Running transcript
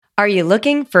Are you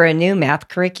looking for a new math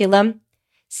curriculum?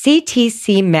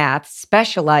 CTC Math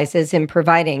specializes in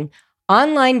providing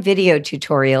online video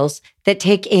tutorials that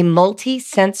take a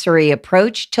multi-sensory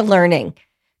approach to learning.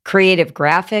 Creative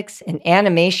graphics and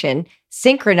animation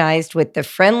synchronized with the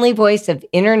friendly voice of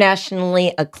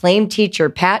internationally acclaimed teacher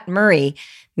Pat Murray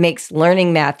makes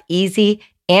learning math easy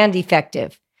and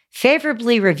effective.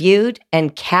 Favorably reviewed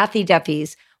and Kathy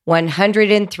Duffy's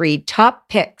 103 top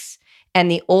picks and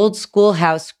the Old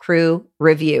Schoolhouse Crew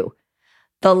review.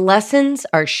 The lessons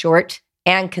are short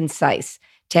and concise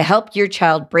to help your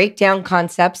child break down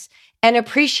concepts and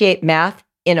appreciate math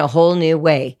in a whole new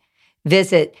way.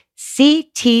 Visit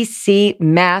ctcmath.com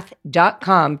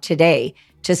today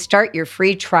to start your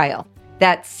free trial.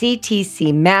 That's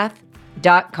ctcmath.com.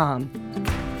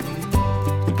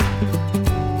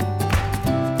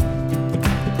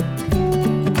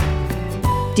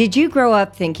 Did you grow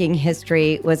up thinking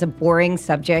history was a boring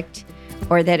subject,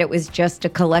 or that it was just a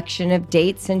collection of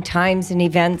dates and times and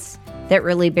events that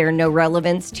really bear no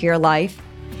relevance to your life?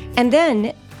 And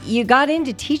then you got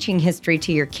into teaching history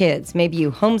to your kids. Maybe you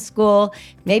homeschool,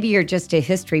 maybe you're just a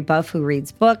history buff who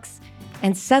reads books,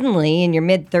 and suddenly in your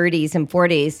mid-30s and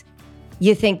 40s,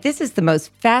 you think, this is the most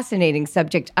fascinating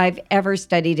subject I've ever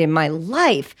studied in my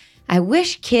life. I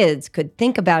wish kids could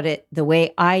think about it the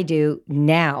way I do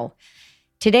now.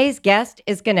 Today's guest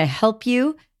is going to help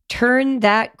you turn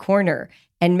that corner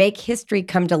and make history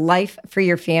come to life for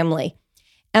your family.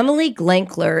 Emily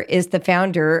Glankler is the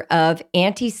founder of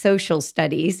Antisocial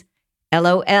Studies,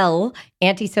 LOL,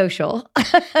 Antisocial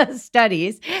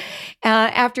Studies.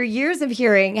 After years of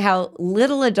hearing how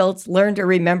little adults learned or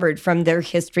remembered from their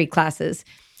history classes,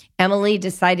 Emily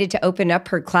decided to open up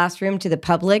her classroom to the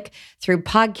public through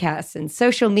podcasts and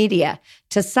social media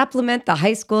to supplement the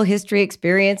high school history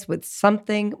experience with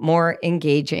something more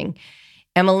engaging.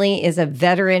 Emily is a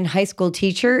veteran high school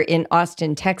teacher in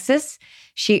Austin, Texas.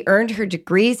 She earned her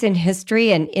degrees in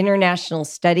history and international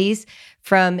studies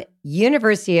from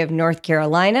University of North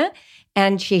Carolina,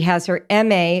 and she has her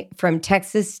MA from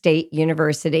Texas State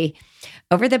University.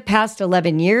 Over the past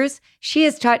 11 years, she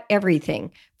has taught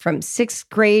everything from sixth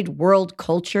grade world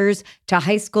cultures to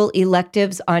high school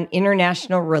electives on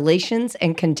international relations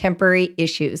and contemporary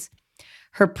issues.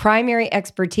 Her primary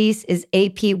expertise is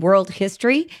AP World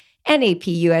History and AP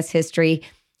U.S. History.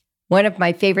 One of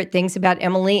my favorite things about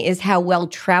Emily is how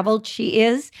well-traveled she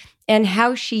is and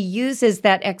how she uses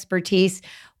that expertise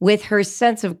with her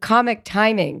sense of comic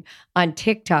timing on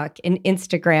TikTok and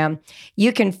Instagram.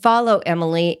 You can follow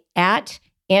Emily at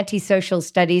Antisocial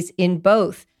Studies in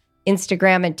both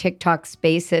Instagram and TikTok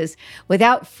spaces.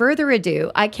 Without further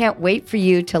ado, I can't wait for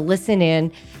you to listen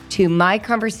in to my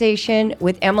conversation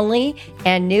with Emily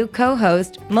and new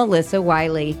co-host Melissa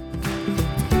Wiley.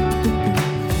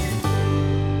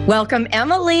 Welcome,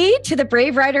 Emily, to the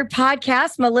Brave Writer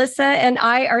podcast. Melissa and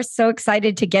I are so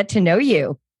excited to get to know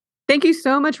you. Thank you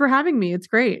so much for having me. It's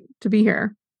great to be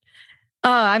here. Oh,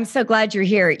 I'm so glad you're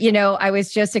here. You know, I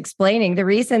was just explaining the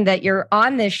reason that you're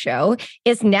on this show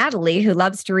is Natalie, who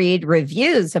loves to read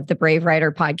reviews of the Brave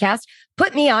Writer podcast,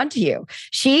 put me onto you.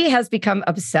 She has become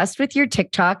obsessed with your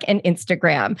TikTok and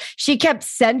Instagram. She kept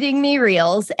sending me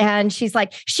reels and she's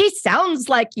like, she sounds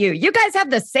like you. You guys have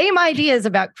the same ideas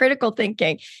about critical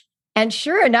thinking. And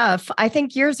sure enough, I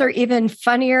think yours are even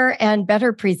funnier and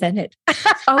better presented.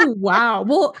 Oh, wow.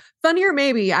 Well, funnier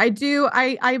maybe. I'm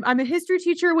a history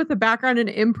teacher with a background in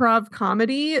improv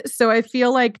comedy. So I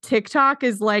feel like TikTok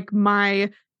is like I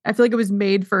feel like it was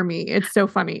made for me. It's so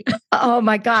funny. Oh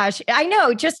my gosh. I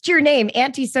know. Just your name,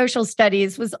 Antisocial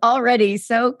Studies, was already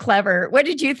so clever. What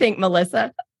did you think,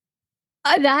 Melissa?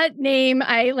 That name,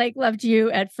 I loved you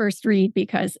at first read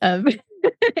because of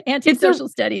Antisocial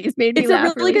Studies. Made me laugh.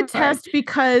 It's a really good test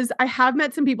because I have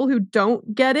met some people who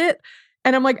don't get it.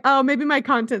 And I'm like, oh, maybe my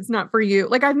content's not for you.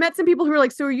 Like I've met some people who are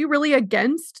like, so are you really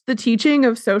against the teaching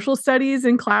of social studies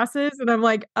in classes? And I'm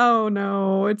like, oh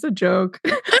no, it's a joke.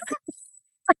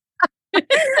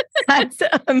 That's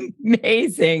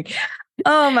amazing.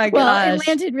 Oh my gosh. Well, it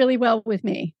landed really well with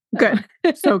me. Good.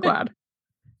 So glad.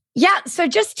 Yeah. So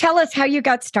just tell us how you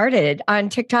got started on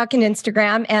TikTok and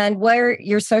Instagram and where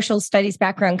your social studies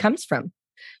background comes from.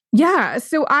 Yeah.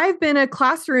 So I've been a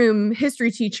classroom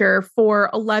history teacher for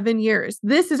 11 years.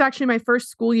 This is actually my first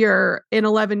school year in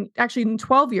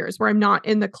 12 years where I'm not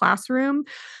in the classroom.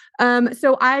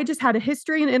 So I just had a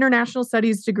history and international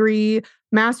studies degree,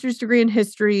 master's degree in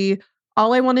history.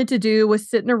 All I wanted to do was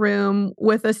sit in a room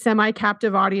with a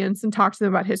semi-captive audience and talk to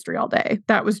them about history all day.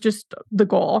 That was just the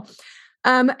goal.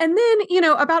 And then,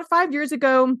 about 5 years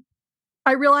ago,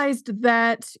 I realized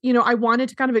that, I wanted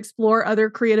to kind of explore other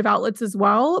creative outlets as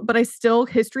well, but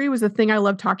history was a thing I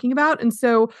loved talking about. And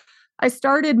so I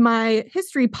started my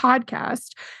history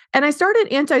podcast, and I started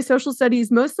anti-social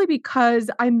studies mostly because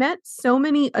I met so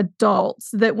many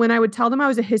adults that when I would tell them I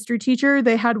was a history teacher,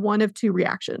 they had one of two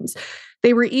reactions.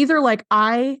 They were either like,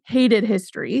 I hated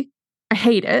history, I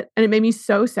hate it, and it made me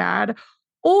so sad.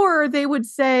 Or they would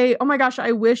say, oh my gosh,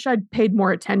 I wish I'd paid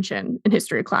more attention in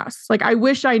history class. Like, I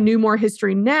wish I knew more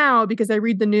history now because I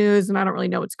read the news and I don't really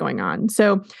know what's going on.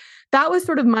 So that was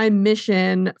sort of my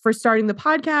mission for starting the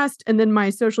podcast. And then my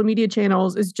social media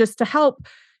channels is just to help,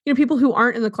 people who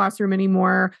aren't in the classroom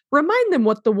anymore, remind them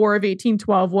what the War of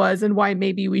 1812 was and why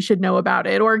maybe we should know about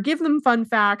it, or give them fun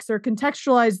facts or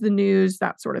contextualize the news,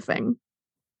 that sort of thing.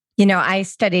 I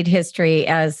studied history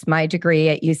as my degree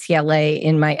at UCLA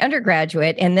in my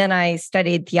undergraduate, and then I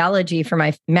studied theology for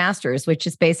my master's, which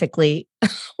is basically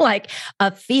like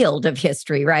a field of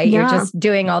history, right? Yeah. You're just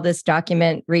doing all this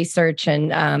document research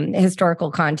and historical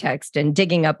context and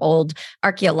digging up old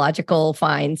archaeological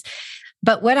finds.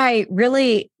 But what I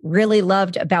really, really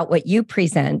loved about what you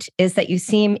present is that you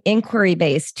seem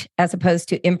inquiry-based as opposed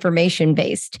to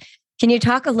information-based. Can you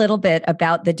talk a little bit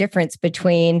about the difference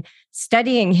between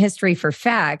studying history for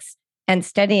facts and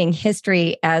studying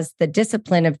history as the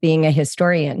discipline of being a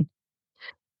historian?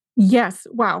 Yes.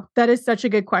 Wow. That is such a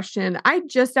good question. I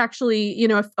just actually,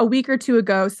 a week or two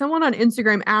ago, someone on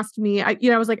Instagram asked me,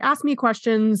 I was like, ask me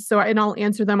questions and I'll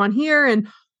answer them on here. And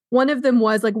one of them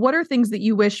was like, what are things that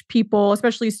you wish people,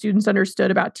 especially students,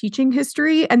 understood about teaching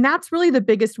history? And that's really the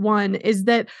biggest one, is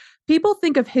that people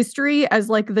think of history as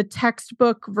like the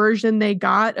textbook version they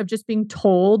got of just being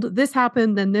told this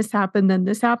happened, then this happened, then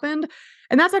this happened.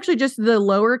 And that's actually just the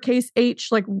lowercase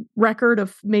h, like record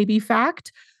of maybe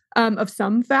fact, of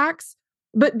some facts.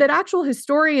 But that actual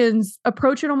historians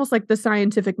approach it almost like the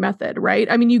scientific method,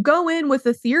 right? I mean, you go in with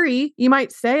a theory, you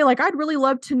might say, like, I'd really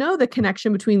love to know the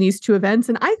connection between these two events.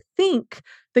 And I think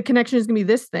the connection is going to be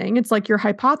this thing. It's like your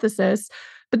hypothesis.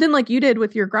 But then, like you did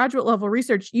with your graduate level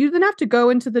research, you then have to go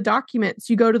into the documents,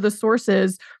 you go to the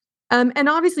sources. And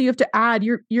obviously you have to add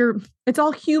it's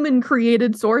all human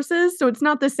created sources. So it's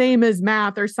not the same as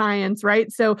math or science,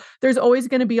 right? So there's always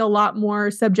going to be a lot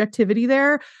more subjectivity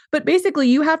there. But basically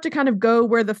you have to kind of go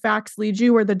where the facts lead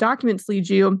you, where the documents lead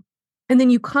you. And then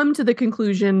you come to the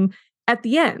conclusion at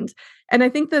the end. And I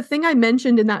think the thing I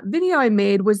mentioned in that video I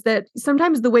made was that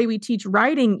sometimes the way we teach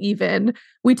writing, even,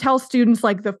 we tell students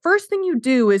like the first thing you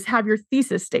do is have your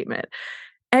thesis statement.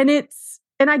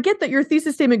 And I get that your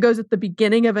thesis statement goes at the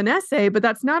beginning of an essay, but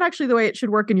that's not actually the way it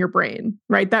should work in your brain,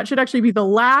 right? That should actually be the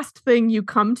last thing you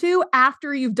come to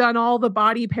after you've done all the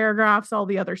body paragraphs, all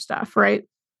the other stuff, right?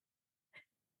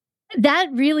 That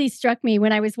really struck me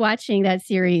when I was watching that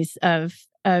series of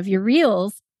your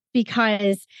reels,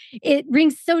 because it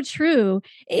rings so true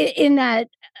in that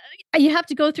you have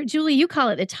to go through, Julie, you call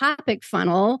it a topic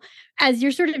funnel, as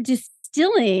you're sort of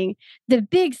distilling the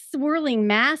big swirling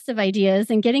mass of ideas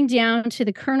and getting down to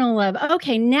the kernel of,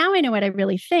 okay, now I know what I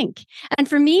really think. And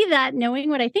for me, that knowing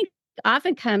what I think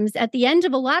often comes at the end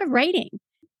of a lot of writing.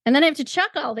 And then I have to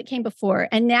chuck all that came before,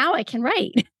 and now I can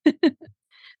write.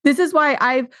 This is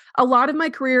why a lot of my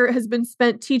career has been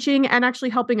spent teaching and actually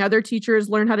helping other teachers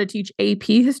learn how to teach AP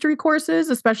history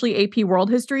courses, especially AP World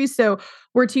History. So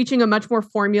we're teaching a much more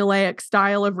formulaic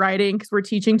style of writing because we're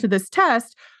teaching to this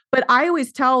test. But I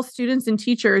always tell students and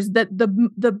teachers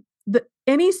that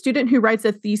any student who writes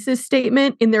a thesis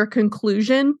statement in their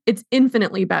conclusion, it's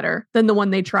infinitely better than the one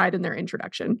they tried in their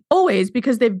introduction. Always,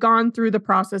 because they've gone through the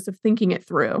process of thinking it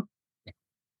through.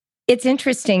 It's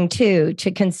interesting, too,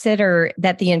 to consider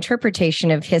that the interpretation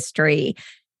of history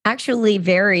actually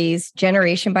varies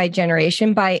generation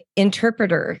by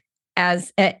interpreter,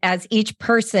 as each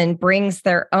person brings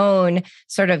their own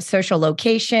sort of social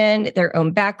location, their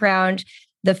own background,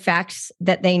 the facts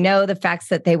that they know, the facts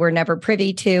that they were never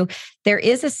privy to. There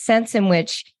is a sense in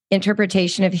which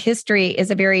interpretation of history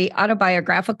is a very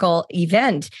autobiographical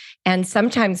event. And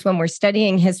sometimes when we're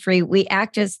studying history, we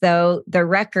act as though the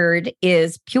record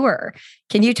is pure.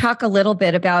 Can you talk a little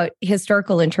bit about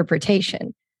historical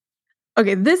interpretation?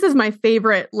 Okay, this is my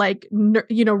favorite, real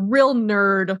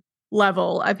nerd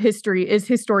level of history is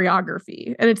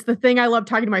historiography. And it's the thing I love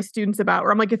talking to my students about,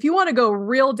 where I'm like, if you want to go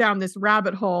real down this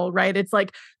rabbit hole, right? It's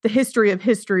like the history of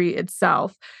history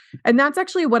itself. And that's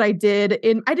actually what I did.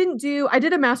 I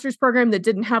did a master's program that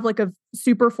didn't have like a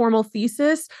super formal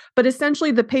thesis, but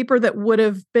essentially the paper that would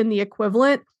have been the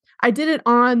equivalent, I did it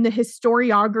on the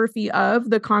historiography of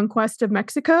the conquest of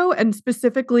Mexico and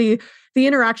specifically the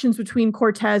interactions between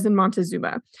Cortez and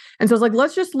Montezuma. And so I was like,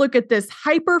 let's just look at this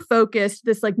hyper-focused,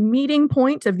 this like meeting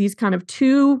point of these kind of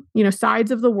two,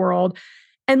 sides of the world.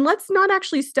 And let's not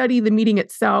actually study the meeting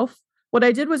itself. What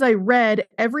I did was I read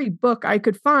every book I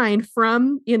could find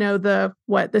from, the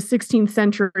 16th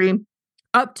century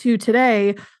up to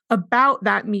today about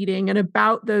that meeting and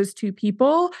about those two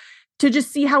people to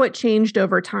just see how it changed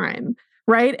over time,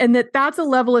 right? And that's a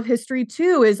level of history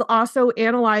too, is also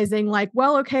analyzing like,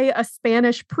 well, okay, a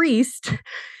Spanish priest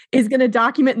is going to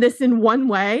document this in one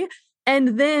way.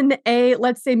 And then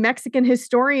let's say, Mexican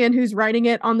historian who's writing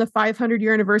it on the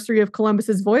 500-year anniversary of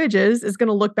Columbus's voyages is going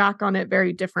to look back on it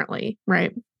very differently,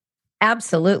 right?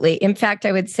 Absolutely. In fact,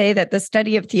 I would say that the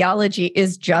study of theology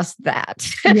is just that.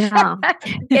 Yeah.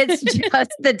 It's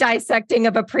just the dissecting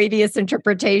of a previous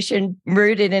interpretation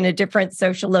rooted in a different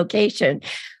social location.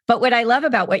 But what I love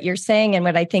about what you're saying, and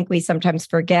what I think we sometimes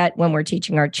forget when we're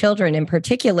teaching our children in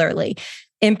particular,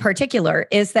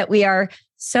 is that we are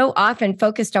so often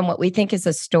focused on what we think is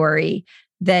a story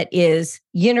that is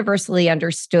universally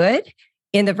understood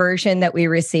in the version that we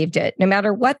received it, no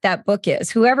matter what that book is.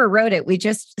 Whoever wrote it, we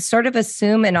just sort of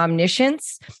assume an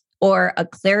omniscience or a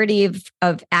clarity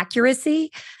of accuracy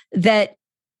that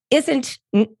isn't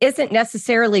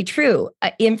necessarily true.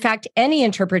 In fact, any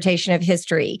interpretation of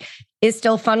history is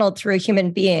still funneled through a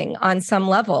human being on some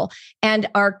level. And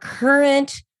our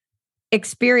current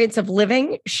experience of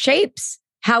living shapes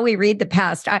how we read the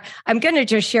past. I'm going to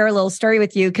just share a little story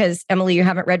with you because, Emily, you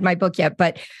haven't read my book yet,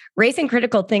 but Raising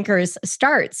Critical Thinkers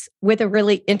starts with a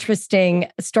really interesting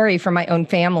story from my own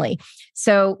family.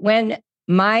 So when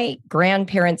my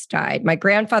grandparents died, my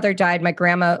grandfather died, my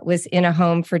grandma was in a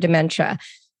home for dementia,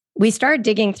 we started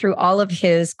digging through all of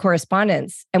his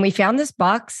correspondence, and we found this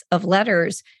box of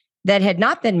letters that had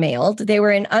not been mailed. They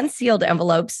were in unsealed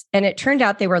envelopes, and it turned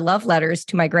out they were love letters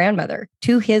to my grandmother,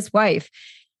 to his wife.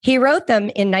 He wrote them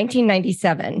in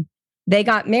 1997. They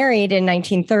got married in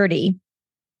 1930.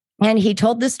 And he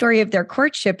told the story of their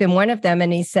courtship in one of them.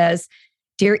 And he says,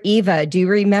 "Dear Eva, do you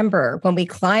remember when we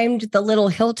climbed the little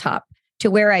hilltop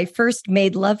to where I first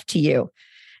made love to you?"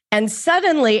 And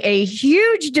suddenly a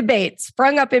huge debate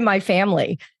sprung up in my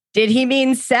family. Did he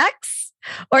mean sex?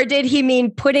 Or did he mean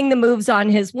putting the moves on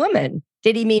his woman?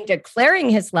 Did he mean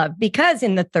declaring his love? Because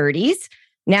in the 30s,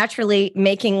 naturally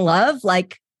making love,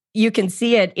 like you can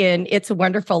see it in It's a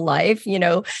Wonderful Life.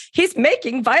 He's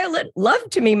making violent love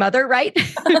to me, mother, right?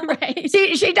 Right.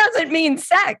 She doesn't mean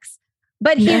sex.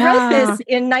 But he wrote this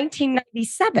in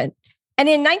 1997. And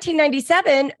in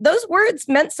 1997, those words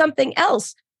meant something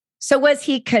else. So was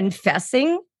he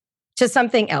confessing to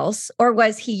something else? Or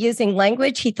was he using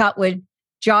language he thought would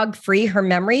jog free her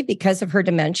memory because of her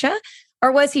dementia?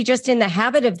 Or was he just in the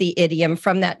habit of the idiom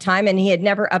from that time and he had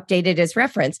never updated his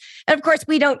reference? And of course,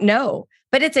 we don't know.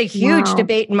 But it's a huge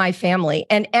debate in my family,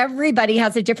 and everybody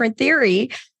has a different theory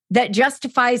that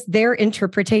justifies their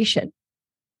interpretation.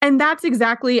 And that's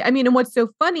exactly, and what's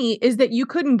so funny is that you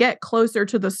couldn't get closer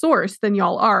to the source than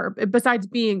y'all are, besides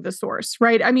being the source,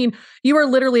 right? You are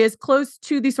literally as close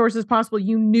to the source as possible.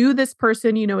 You knew this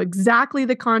person, you know exactly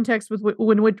the context with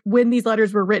when these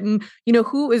letters were written, you know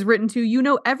who it was written to, you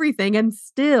know everything, and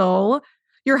still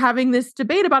you're having this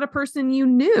debate about a person you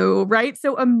knew, right?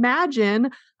 So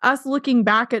imagine us looking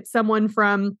back at someone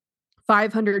from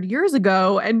 500 years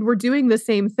ago and we're doing the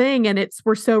same thing, and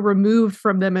we're so removed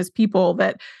from them as people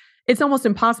that it's almost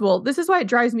impossible. This is why it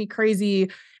drives me crazy.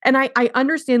 And I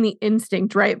understand the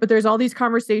instinct, right? But there's all these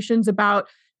conversations about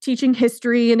teaching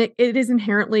history, and it is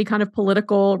inherently kind of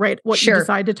political, right? What you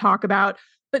decide to talk about.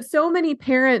 But so many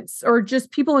parents or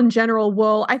just people in general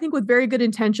will, I think with very good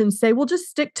intentions, say, well, just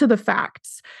stick to the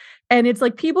facts. And it's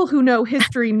like people who know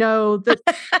history know that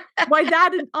why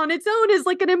that on its own is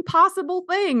like an impossible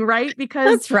thing, right? Because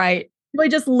that's right. I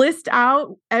just list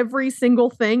out every single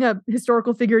thing a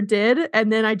historical figure did. And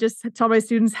then I just tell my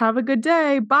students, have a good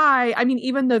day. Bye.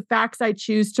 Even the facts I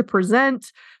choose to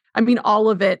present, all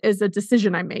of it is a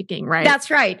decision I'm making, right? That's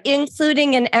right.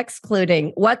 Including and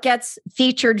excluding what gets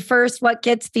featured first, what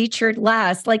gets featured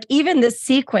last. Like even the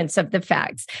sequence of the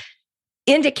facts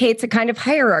indicates a kind of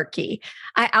hierarchy.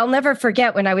 I'll never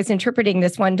forget when I was interpreting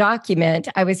this one document,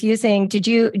 I was using, do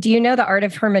you know The Art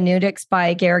of Hermeneutics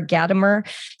by Georg Gadamer?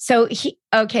 So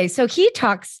he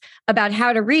talks about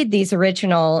how to read these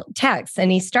original texts.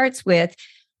 And he starts with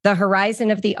the horizon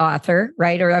of the author,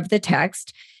 right, or of the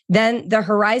text, then the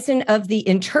horizon of the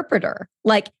interpreter,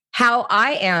 like how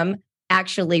I am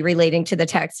actually relating to the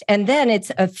text. And then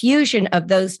it's a fusion of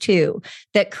those two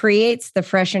that creates the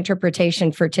fresh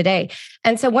interpretation for today.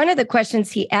 And so one of the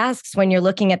questions he asks when you're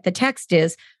looking at the text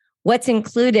is, what's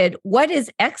included? What is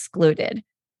excluded?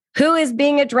 Who is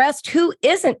being addressed? Who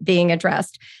isn't being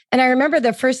addressed? And I remember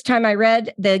the first time I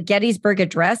read the Gettysburg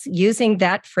Address using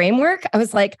that framework, I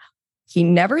was like, he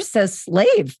never says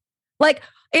slave. Like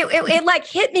it like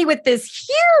hit me with this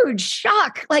huge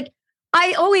shock. Like,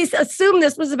 I always assumed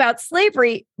this was about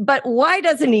slavery, but why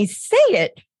doesn't he say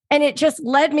it? And it just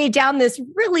led me down this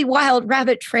really wild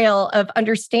rabbit trail of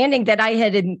understanding that I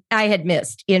had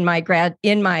missed in my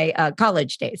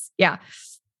college days. Yeah.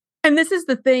 And this is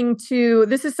the thing too.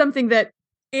 This is something that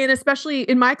especially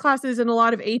in my classes and a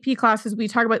lot of AP classes, we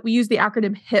use the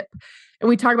acronym HIP, and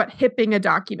we talk about hipping a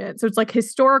document. So it's like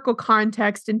historical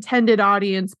context, intended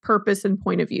audience, purpose, and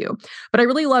point of view. But I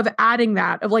really love adding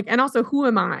that of like, and also who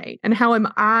am I and how am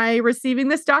I receiving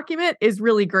this document is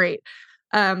really great.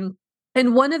 And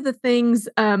one of the things,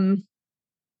 what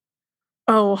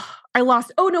I was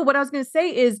going to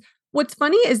say is, what's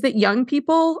funny is that young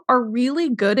people are really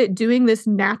good at doing this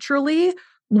naturally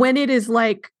when it is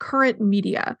like current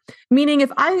media. Meaning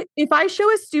if I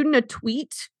show a student a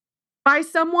tweet by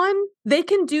someone, they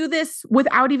can do this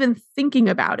without even thinking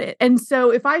about it. And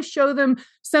so if I show them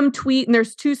some tweet and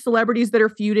there's two celebrities that are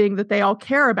feuding that they all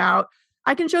care about,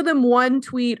 I can show them one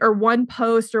tweet or one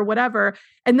post or whatever,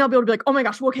 and they'll be able to be like, oh my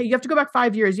gosh, well, okay, you have to go back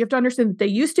 5 years. You have to understand that they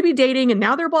used to be dating and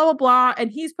now they're blah, blah, blah. And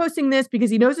he's posting this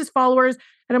because he knows his followers.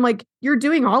 And I'm like, you're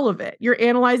doing all of it. You're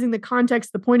analyzing the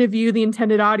context, the point of view, the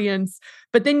intended audience.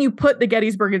 But then you put the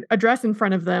Gettysburg Address in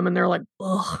front of them and they're like,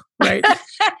 ugh, right?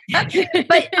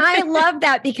 But I love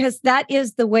that because that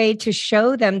is the way to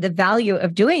show them the value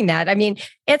of doing that. I mean,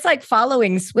 it's like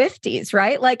following Swifties,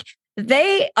 right? Like,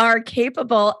 they are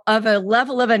capable of a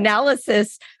level of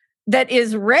analysis that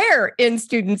is rare in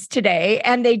students today,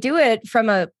 and they do it from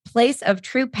a place of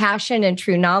true passion and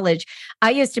true knowledge.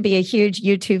 I used to be a huge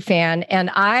YouTube fan,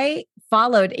 and I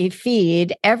followed a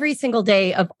feed every single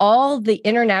day of all the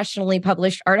internationally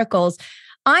published articles.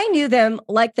 I knew them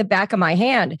like the back of my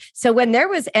hand. So when there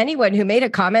was anyone who made a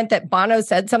comment that Bono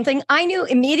said something, I knew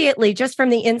immediately just from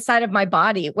the inside of my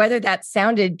body, whether that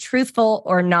sounded truthful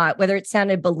or not, whether it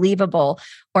sounded believable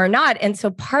or not. And so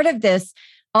part of this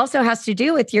also has to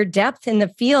do with your depth in the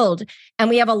field. And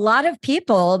we have a lot of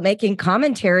people making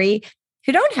commentary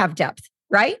who don't have depth,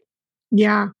 right?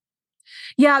 Yeah.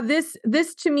 Yeah, this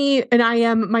to me, and I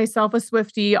am myself a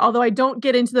Swiftie, although I don't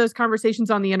get into those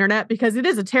conversations on the internet because it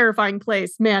is a terrifying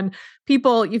place. Man,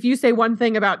 people, if you say one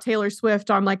thing about Taylor Swift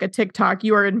on like a TikTok,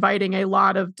 you are inviting a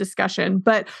lot of discussion.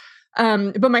 But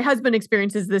my husband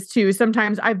experiences this too.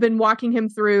 Sometimes I've been walking him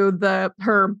through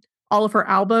all of her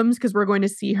albums because we're going to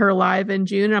see her live in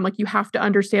June. And I'm like, you have to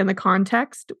understand the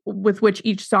context with which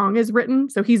each song is written.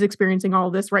 So he's experiencing all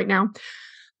of this right now.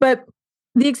 But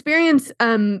the experience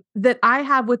that I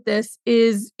have with this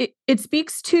is it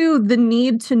speaks to the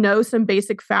need to know some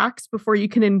basic facts before you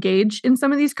can engage in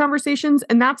some of these conversations.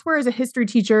 And that's where, as a history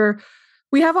teacher,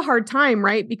 we have a hard time,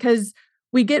 right? Because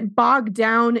we get bogged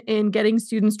down in getting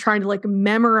students trying to like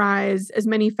memorize as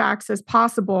many facts as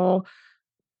possible.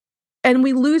 And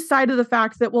we lose sight of the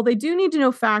fact that, well, they do need to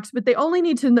know facts, but they only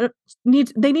need to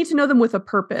know them with a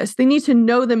purpose. They need to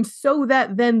know them so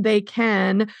that then they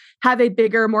can have a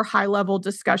bigger, more high-level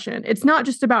discussion. It's not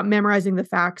just about memorizing the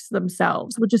facts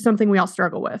themselves, which is something we all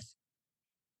struggle with.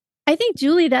 I think,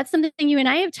 Julie, that's something you and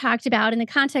I have talked about in the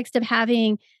context of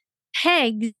having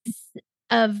pegs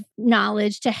of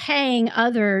knowledge to hang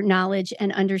other knowledge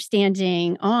and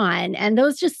understanding on. And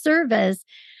those just serve as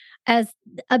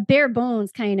a bare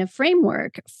bones kind of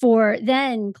framework for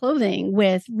then clothing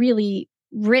with really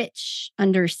rich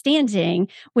understanding,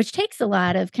 which takes a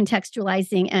lot of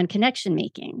contextualizing and connection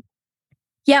making.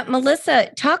 Yeah,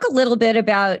 Melissa, talk a little bit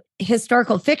about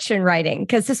historical fiction writing,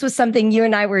 because this was something you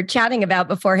and I were chatting about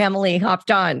before Emily hopped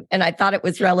on, and I thought it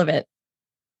was relevant.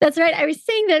 That's right. I was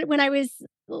saying that when I was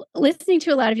listening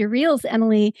to a lot of your reels,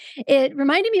 Emily, it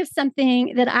reminded me of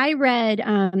something that I read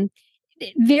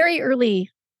very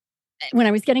early when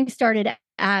I was getting started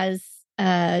as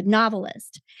a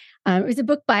novelist. It was a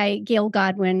book by Gail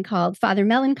Godwin called Father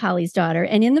Melancholy's Daughter.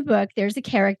 And in the book, there's a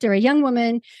character, a young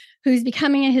woman who's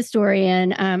becoming a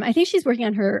historian. I think she's working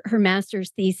on her master's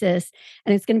thesis,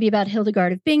 and it's going to be about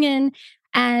Hildegard of Bingen.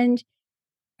 And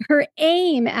her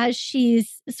aim, as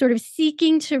she's sort of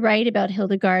seeking to write about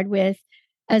Hildegard with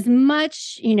as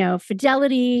much,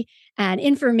 fidelity and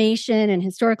information and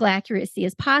historical accuracy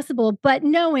as possible, but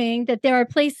knowing that there are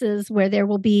places where there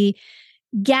will be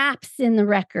gaps in the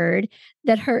record,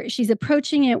 that she's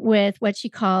approaching it with what she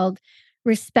called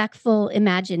respectful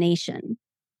imagination.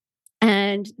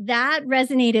 And that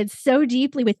resonated so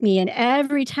deeply with me. And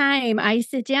every time I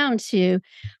sit down to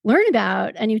learn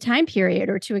about a new time period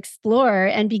or to explore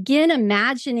and begin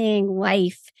imagining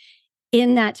life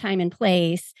in that time and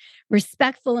place,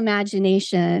 respectful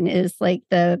imagination is like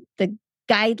the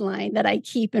guideline that I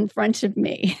keep in front of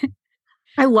me.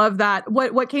 I love that.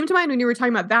 What came to mind when you were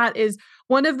talking about that is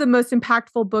one of the most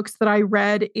impactful books that I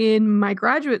read in my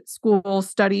graduate school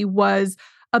study was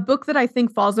a book that I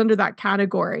think falls under that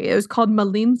category. It was called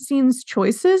Malincene's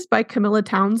Choices by Camilla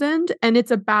Townsend. And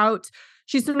it's about,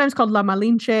 she's sometimes called La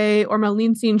Malinche or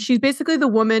Malincene. She's basically the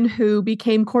woman who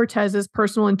became Cortez's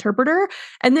personal interpreter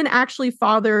and then actually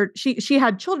fathered, she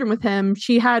had children with him.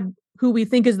 She had who we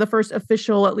think is the first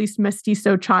official, at least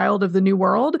mestizo child of the New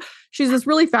World. She's this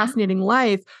really fascinating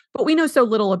life, but we know so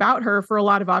little about her for a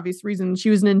lot of obvious reasons.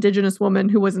 She was an indigenous woman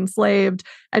who was enslaved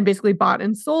and basically bought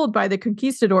and sold by the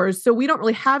conquistadors. So we don't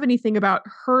really have anything about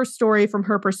her story from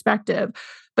her perspective.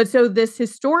 But so this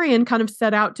historian kind of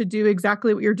set out to do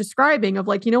exactly what you're describing of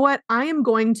like, you know what, I am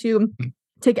going to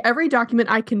take every document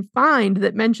I can find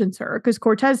that mentions her, because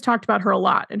Cortez talked about her a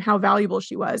lot and how valuable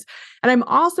she was. And I'm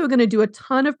also going to do a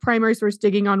ton of primary source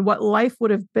digging on what life would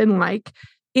have been like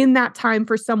in that time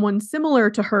for someone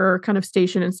similar to her kind of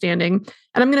station and standing.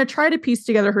 And I'm going to try to piece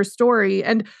together her story.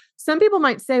 And some people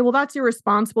might say, well, that's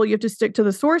irresponsible. You have to stick to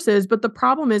the sources. But the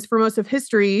problem is for most of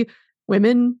history,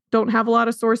 women don't have a lot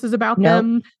of sources about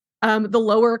them. The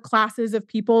lower classes of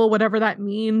people, whatever that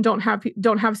means, don't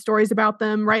have stories about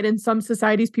them, right? In some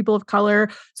societies, people of color.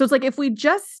 So it's like, if we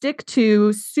just stick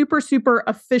to super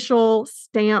official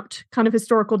stamped kind of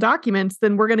historical documents,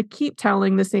 then we're going to keep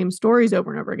telling the same stories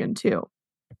over and over again too.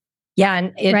 Yeah.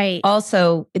 And it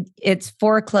also, it's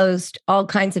foreclosed all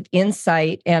kinds of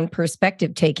insight and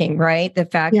perspective taking, right? The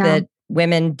fact that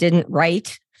women didn't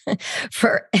write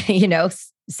for,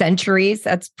 centuries,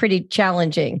 that's pretty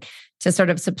challenging to sort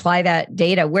of supply that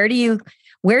data. Where do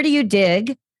you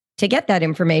dig to get that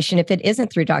information if it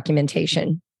isn't through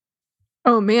documentation?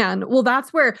 Oh man. Well,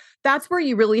 that's where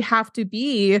you really have to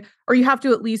be, or you have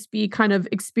to at least be kind of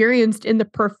experienced in the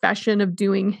profession of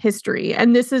doing history.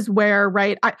 And this is where,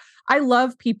 right, I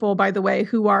love people, by the way,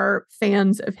 who are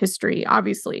fans of history,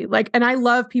 obviously. And I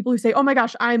love people who say, oh my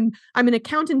gosh, I'm an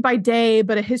accountant by day,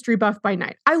 but a history buff by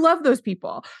night. I love those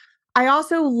people. I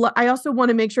also want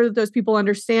to make sure that those people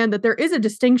understand that there is a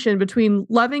distinction between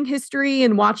loving history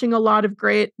and watching a lot of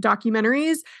great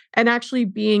documentaries and actually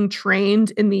being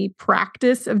trained in the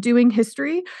practice of doing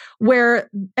history,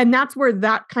 and that's where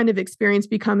that kind of experience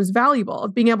becomes valuable,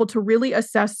 of being able to really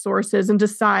assess sources and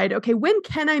decide, okay, when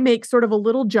can I make sort of a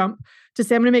little jump to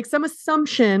say I'm going to make some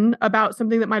assumption about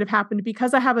something that might have happened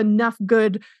because I have enough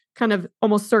good kind of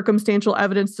almost circumstantial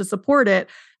evidence to support it,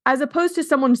 as opposed to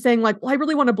someone saying like, well, I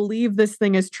really want to believe this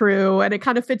thing is true and it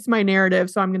kind of fits my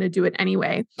narrative, so I'm going to do it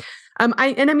anyway.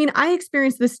 I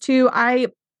experienced this too.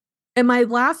 In my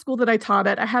last school that I taught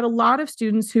at, I had a lot of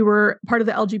students who were part of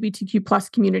the LGBTQ plus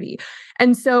community.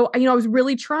 And so, I was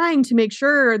really trying to make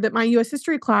sure that my US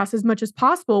history class, as much as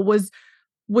possible,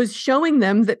 was showing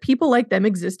them that people like them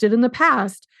existed in the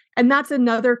past. And that's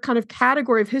another kind of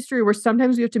category of history where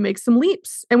sometimes we have to make some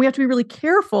leaps and we have to be really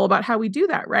careful about how we do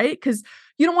that, right? Because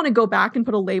you don't want to go back and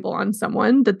put a label on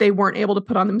someone that they weren't able to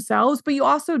put on themselves, but you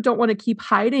also don't want to keep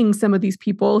hiding some of these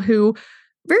people who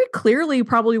very clearly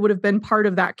probably would have been part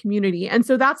of that community. And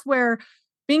so that's where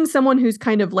being someone who's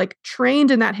kind of like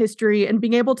trained in that history and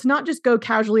being able to not just go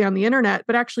casually on the internet,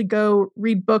 but actually go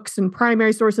read books and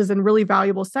primary sources and really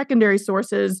valuable secondary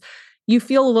sources, you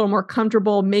feel a little more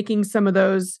comfortable making some of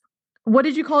those, what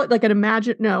did you call it? Like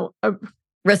a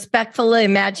respectful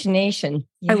imagination.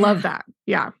 Yeah. I love that.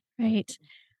 Yeah. Right.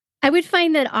 I would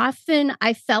find that often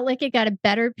I felt like I got a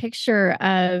better picture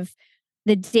of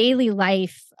the daily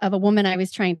life of a woman I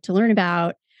was trying to learn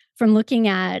about from looking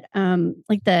at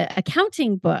like the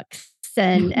accounting books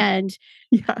and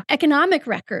economic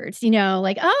records,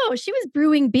 like, oh, she was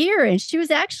brewing beer and she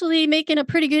was actually making a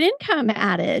pretty good income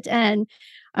at it. And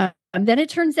then it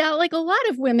turns out like a lot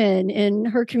of women in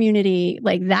her community,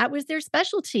 like that was their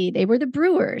specialty. They were the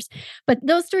brewers. But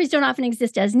those stories don't often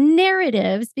exist as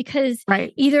narratives because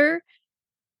either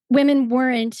women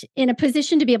weren't in a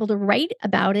position to be able to write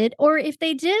about it, or if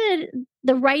they did,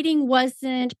 the writing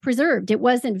wasn't preserved. It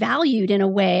wasn't valued in a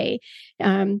way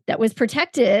that was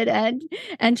protected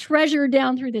and treasured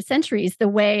down through the centuries the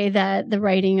way that the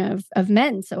writing of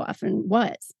men so often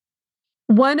was.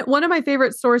 One of my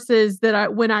favorite sources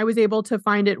that when I was able to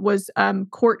find it was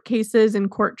court cases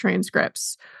and court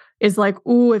transcripts. Is like,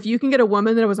 ooh, if you can get a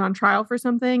woman that was on trial for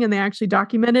something and they actually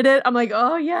documented it, I'm like,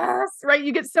 oh yes, right.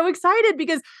 You get so excited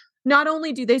because not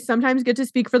only do they sometimes get to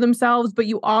speak for themselves, but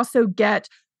you also get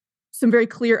some very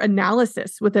clear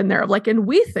analysis within there of like, and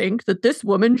we think that this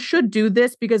woman should do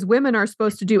this because women are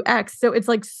supposed to do X. So it's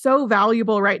like so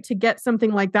valuable, right? To get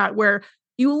something like that where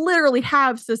you literally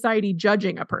have society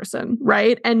judging a person,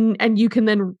 right? And you can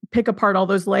then pick apart all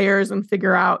those layers and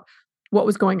figure out what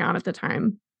was going on at the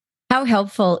time. How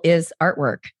helpful is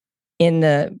artwork in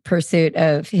the pursuit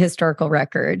of historical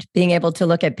record? Being able to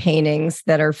look at paintings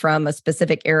that are from a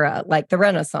specific era, like the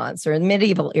Renaissance or the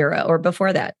medieval era or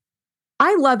before that.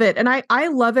 I love it. And I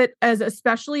love it as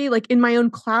especially like in my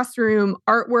own classroom,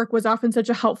 artwork was often such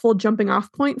a helpful jumping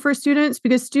off point for students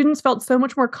because students felt so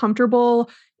much more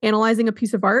comfortable analyzing a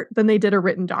piece of art than they did a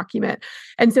written document.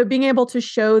 And so being able to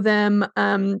show them,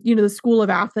 the School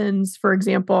of Athens, for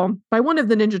example, by one of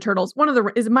the Ninja Turtles,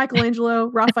 is Michelangelo,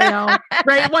 Raphael,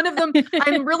 right? One of them,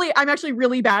 I'm actually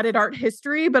really bad at art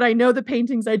history, but I know the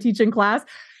paintings I teach in class.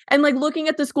 And like looking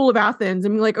at the School of Athens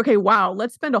and being like, okay, wow,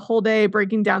 let's spend a whole day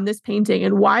breaking down this painting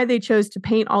and why they chose to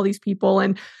paint all these people.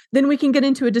 And then we can get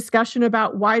into a discussion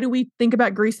about why do we think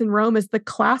about Greece and Rome as the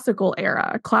classical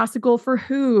era? Classical for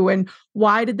who? And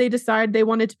why did they decide they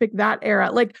wanted to pick that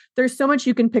era? Like there's so much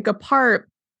you can pick apart.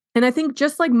 And I think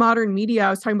just like modern media, I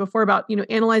was talking before about,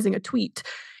 analyzing a tweet.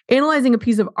 Analyzing a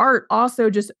piece of art also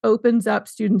just opens up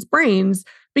students' brains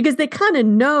because they kind of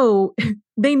know,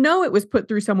 they know it was put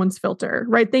through someone's filter,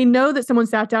 right? They know that someone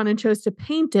sat down and chose to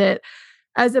paint it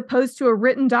as opposed to a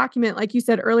written document. Like you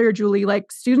said earlier, Julie,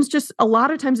 like students just a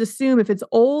lot of times assume if it's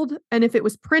old and if it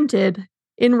was printed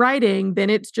in writing, then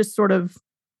it's just sort of,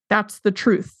 that's the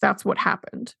truth. That's what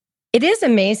happened. It is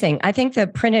amazing. I think the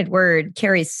printed word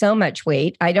carries so much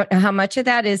weight. I don't know how much of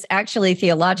that is actually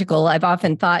theological. I've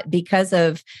often thought because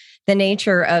of the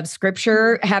nature of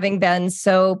scripture having been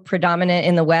so predominant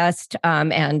in the West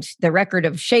and the record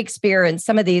of Shakespeare and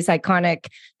some of these iconic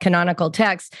canonical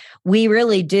texts, we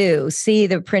really do see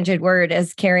the printed word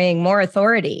as carrying more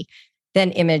authority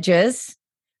than images,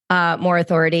 more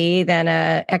authority than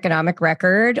an economic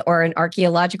record or an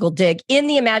archaeological dig in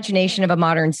the imagination of a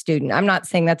modern student. I'm not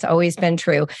saying that's always been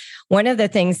true. One of the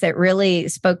things that really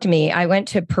spoke to me, I went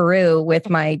to Peru with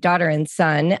my daughter and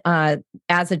son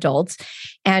as adults,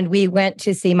 and we went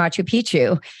to see Machu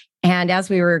Picchu. And as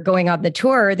we were going on the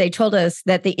tour, they told us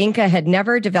that the Inca had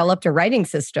never developed a writing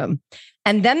system.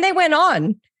 And then they went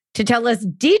on to tell us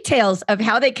details of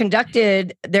how they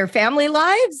conducted their family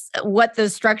lives, what the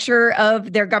structure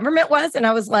of their government was. And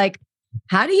I was like,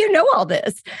 how do you know all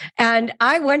this? And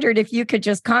I wondered if you could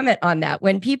just comment on that.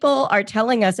 When people are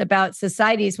telling us about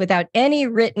societies without any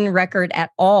written record at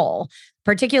all,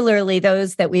 particularly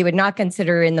those that we would not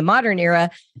consider in the modern era,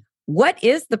 what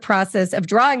is the process of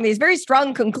drawing these very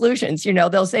strong conclusions?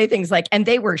 They'll say things like, and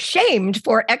they were shamed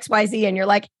for XYZ. And you're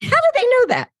like, how do they know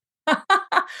that?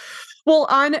 Well,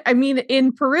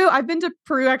 in Peru, I've been to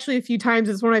Peru actually a few times.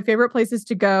 It's one of my favorite places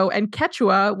to go. And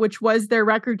Quechua, which was their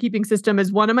record keeping system,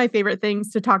 is one of my favorite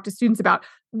things to talk to students about.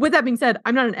 With that being said,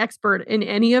 I'm not an expert in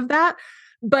any of that.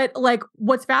 But like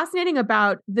what's fascinating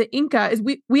about the Inca is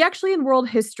we actually in world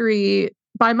history,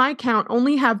 by my count,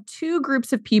 only have two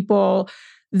groups of people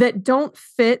that don't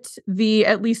fit the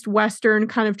at least Western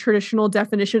kind of traditional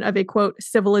definition of a quote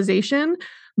civilization.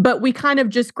 But we kind of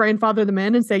just grandfather them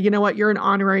in and say, you know what, you're an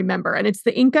honorary member. And it's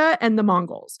the Inca and the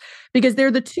Mongols, because they're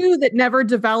the two that never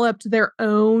developed their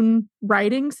own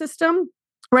writing system,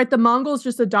 right? The Mongols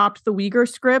just adopt the Uyghur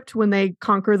script when they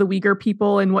conquer the Uyghur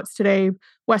people in what's today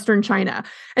Western China.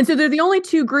 And so they're the only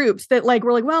two groups that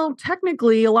we're like, well,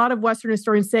 technically a lot of Western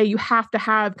historians say you have to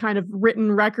have kind of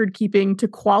written record keeping to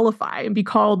qualify and be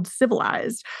called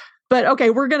civilized. But okay,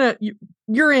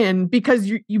 you're in because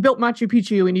you built Machu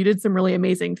Picchu and you did some really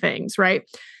amazing things, right?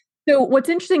 So what's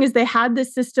interesting is they had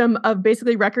this system of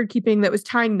basically record keeping that was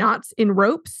tying knots in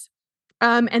ropes.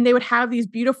 And they would have these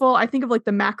beautiful, I think of like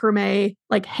the macrame,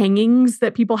 like hangings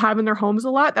that people have in their homes a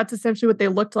lot. That's essentially what they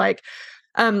looked like.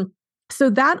 So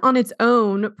that on its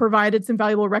own provided some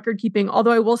valuable record keeping.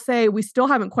 Although I will say we still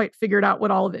haven't quite figured out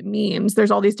what all of it means.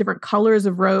 There's all these different colors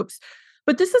of ropes.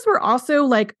 But this is where also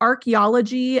like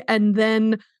archaeology and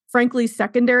then frankly,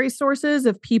 secondary sources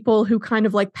of people who kind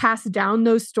of like passed down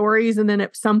those stories and then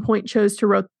at some point chose to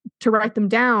write them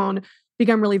down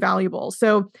become really valuable.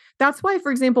 So that's why,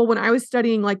 for example, when I was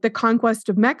studying like the conquest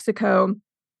of Mexico,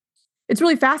 it's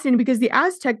really fascinating because the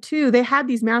Aztec too, they had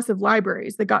these massive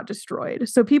libraries that got destroyed.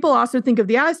 So people also think of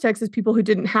the Aztecs as people who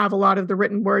didn't have a lot of the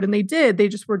written word, and they did, they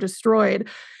just were destroyed.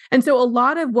 And so a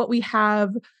lot of what we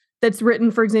have that's written,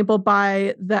 for example,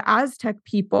 by the Aztec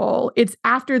people, it's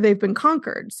after they've been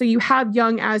conquered. So you have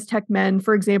young Aztec men,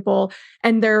 for example,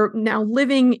 and they're now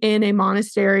living in a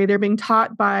monastery. They're being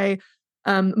taught by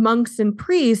monks and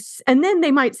priests. And then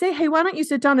they might say, hey, why don't you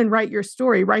sit down and write your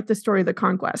story, write the story of the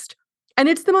conquest. And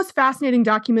it's the most fascinating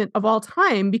document of all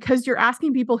time because you're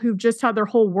asking people who've just had their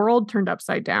whole world turned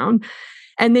upside down.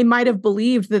 And they might have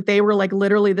believed that they were like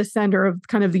literally the center of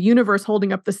kind of the universe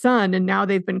holding up the sun. And now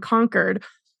they've been conquered.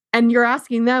 And you're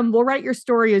asking them, well, write your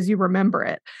story as you remember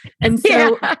it. And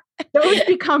so those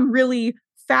become really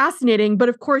fascinating. But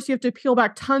of course, you have to peel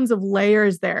back tons of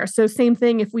layers there. So same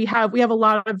thing, if we have a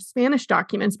lot of Spanish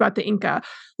documents about the Inca,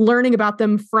 learning about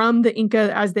them from the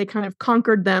Inca as they kind of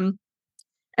conquered them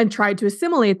and tried to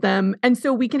assimilate them. And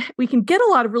so we can get a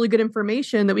lot of really good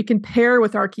information that we can pair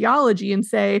with archaeology and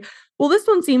say, well, this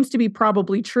one seems to be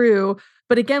probably true.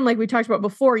 But again, like we talked about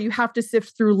before, you have to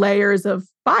sift through layers of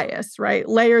bias, right?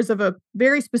 Layers of a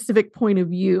very specific point of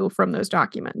view from those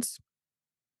documents.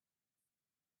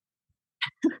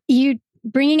 You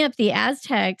bringing up the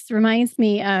Aztecs reminds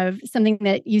me of something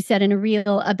that you said in a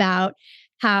reel about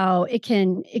how it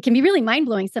can be really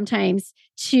mind-blowing sometimes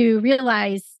to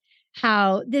realize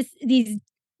how these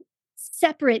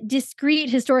separate, discrete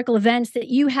historical events that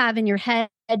you have in your head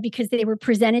because they were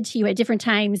presented to you at different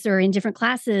times or in different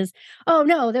classes. Oh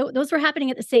no, those were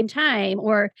happening at the same time.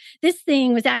 Or this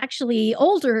thing was actually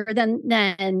older than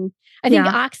I think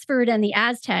Oxford and the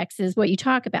Aztecs is what you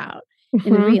talk about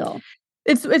in the reel.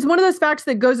 It's one of those facts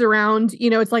that goes around,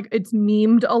 it's like it's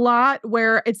memed a lot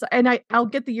where I'll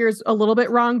get the years a little bit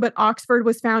wrong, but Oxford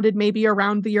was founded maybe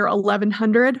around the year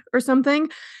 1100 or something.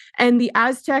 And the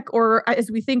Aztec, or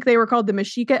as we think they were called, the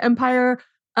Mexica Empire,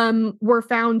 were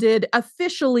founded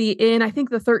officially in, I think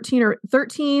the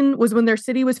 13 was when their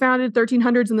city was founded,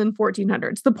 1300s and then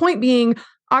 1400s. The point being,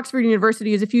 Oxford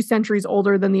University is a few centuries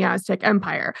older than the Aztec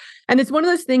Empire. And it's one of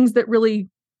those things that really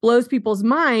blows people's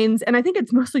minds. And I think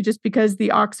it's mostly just because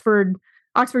the Oxford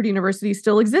University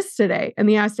still exists today and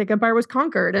the Aztec Empire was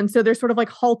conquered. And so they're sort of like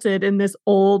halted in this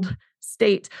old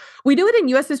state. We do it in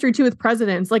US history too with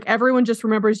presidents. Like everyone just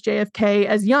remembers JFK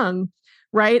as young,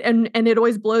 right? And it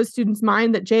always blows students'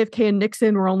 mind that JFK and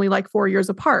Nixon were only like 4 years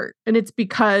apart. And it's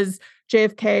because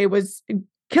JFK was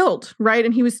killed, right?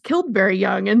 And he was killed very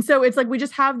young. And so it's like we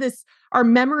just have this, our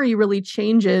memory really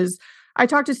changes. I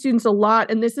talk to students a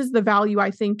lot, and this is the value,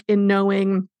 I think, in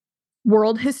knowing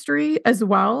world history as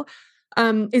well,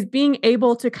 is being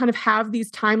able to kind of have these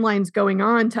timelines going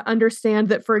on to understand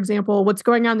that, for example, what's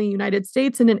going on in the United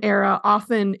States in an era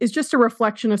often is just a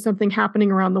reflection of something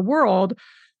happening around the world.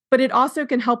 But it also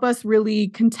can help us really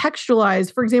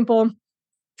contextualize. For example,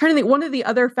 trying to think, one of the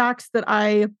other facts that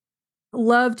I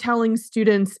love telling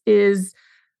students is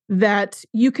that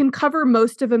you can cover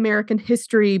most of American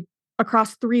history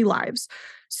across 3 lives.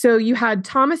 So you had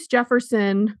Thomas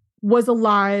Jefferson was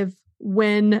alive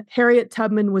when Harriet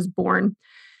Tubman was born,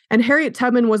 and Harriet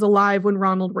Tubman was alive when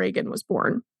Ronald Reagan was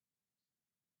born.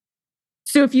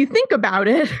 So if you think about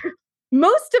it,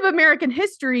 most of American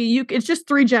history, it's just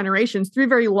 3 generations, 3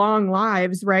 very long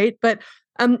lives, right? But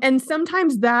and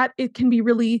sometimes that it can be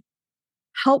really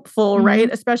helpful, right?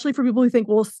 Especially for people who think,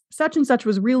 well, such and such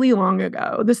was really long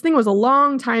ago. This thing was a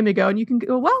long time ago. And you can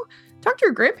go, well, talk to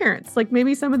your grandparents. Like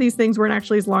maybe some of these things weren't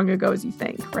actually as long ago as you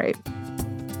think, right?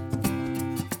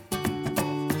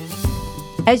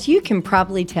 As you can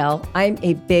probably tell, I'm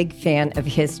a big fan of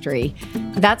history.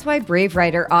 That's why Brave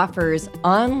Writer offers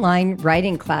online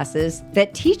writing classes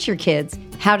that teach your kids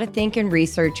how to think and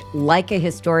research like a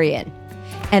historian.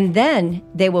 And then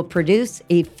they will produce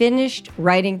a finished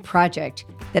writing project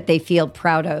that they feel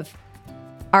proud of.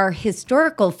 Our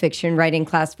historical fiction writing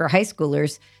class for high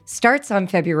schoolers starts on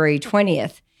February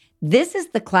 20th. This is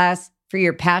the class for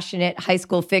your passionate high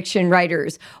school fiction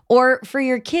writers or for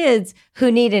your kids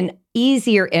who need an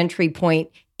easier entry point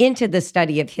into the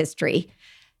study of history.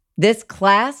 This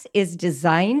class is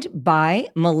designed by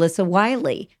Melissa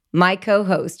Wiley, my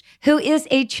co-host, who is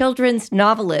a children's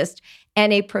novelist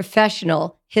and a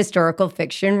professional historical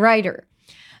fiction writer.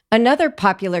 Another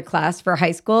popular class for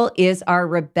high school is our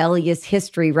Rebellious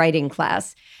History Writing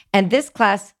class, and this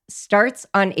class starts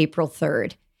on April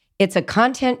 3rd. It's a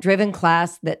content-driven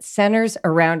class that centers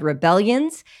around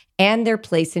rebellions and their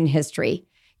place in history.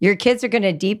 Your kids are going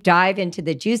to deep dive into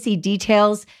the juicy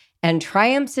details and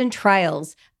triumphs and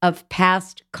trials of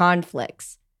past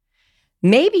conflicts.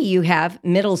 Maybe you have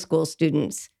middle school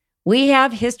students. We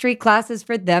have history classes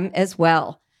for them as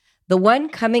well. The one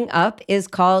coming up is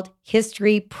called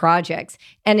History Projects,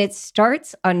 and it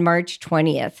starts on March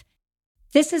 20th.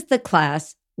 This is the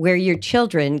class where your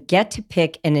children get to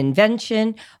pick an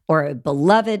invention or a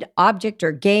beloved object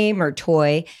or game or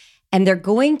toy, and they're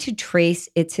going to trace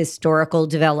its historical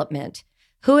development.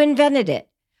 Who invented it?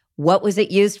 What was it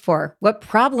used for? What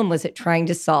problem was it trying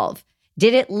to solve?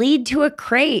 Did it lead to a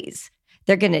craze?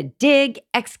 They're going to dig,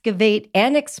 excavate,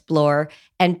 and explore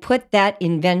and put that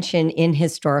invention in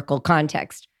historical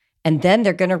context. And then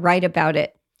they're going to write about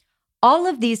it. All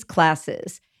of these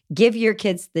classes give your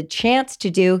kids the chance to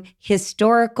do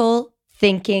historical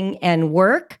thinking and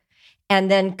work,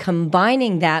 and then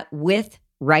combining that with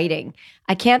writing.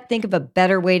 I can't think of a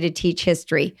better way to teach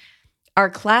history. Our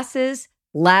classes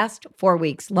last 4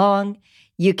 weeks long.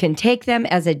 You can take them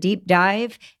as a deep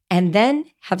dive and then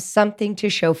have something to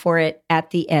show for it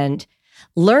at the end.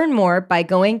 Learn more by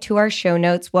going to our show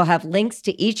notes. We'll have links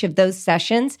to each of those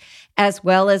sessions, as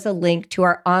well as a link to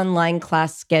our online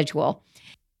class schedule.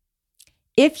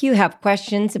 If you have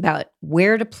questions about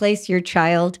where to place your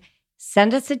child,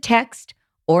 send us a text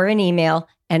or an email,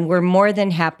 and we're more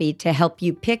than happy to help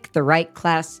you pick the right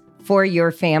class for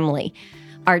your family.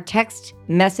 Our text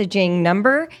messaging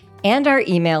number and our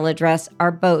email address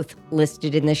are both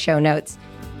listed in the show notes.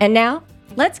 And now,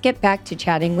 let's get back to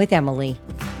chatting with Emily.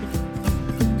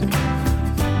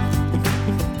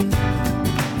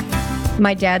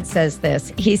 My dad says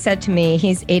this. He said to me,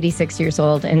 he's 86 years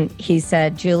old, and he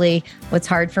said, Julie, what's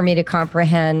hard for me to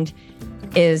comprehend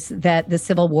is that the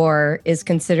Civil War is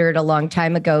considered a long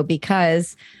time ago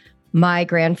because my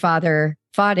grandfather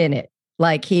fought in it.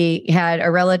 Like he had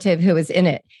a relative who was in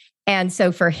it. And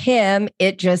so for him,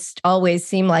 it just always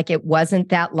seemed like it wasn't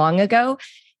that long ago.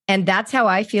 And that's how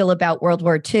I feel about World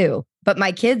War II. But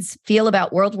my kids feel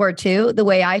about World War II the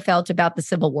way I felt about the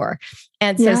Civil War.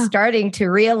 And so starting to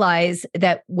realize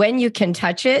that when you can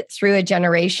touch it through a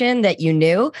generation that you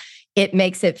knew, it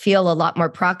makes it feel a lot more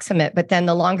proximate. But then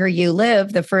the longer you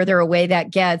live, the further away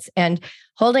that gets. And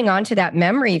holding on to that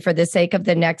memory for the sake of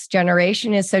the next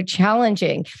generation is so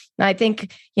challenging. And I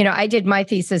think, I did my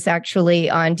thesis actually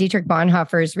on Dietrich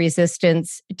Bonhoeffer's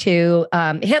resistance to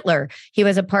Hitler. He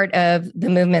was a part of the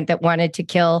movement that wanted to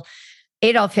kill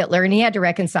Adolf Hitler, and he had to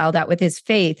reconcile that with his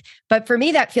faith. But for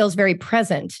me, that feels very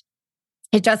present.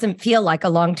 It doesn't feel like a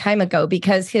long time ago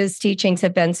because his teachings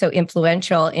have been so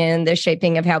influential in the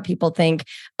shaping of how people think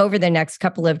over the next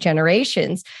couple of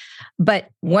generations. But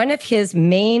one of his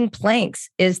main planks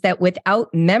is that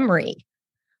without memory,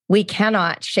 we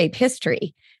cannot shape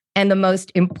history. And the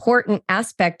most important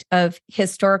aspect of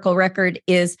historical record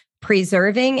is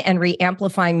preserving and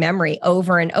re-amplifying memory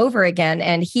over and over again.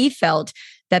 And he felt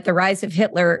that the rise of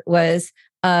Hitler was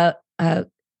a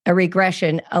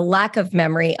regression, a lack of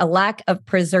memory, a lack of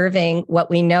preserving what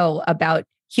we know about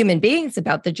human beings,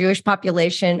 about the Jewish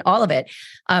population, all of it,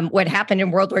 what happened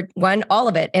in World War I, all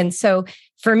of it. And so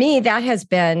for me, that has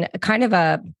been kind of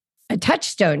a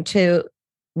touchstone to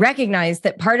recognize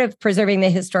that part of preserving the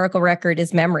historical record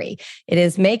is memory. It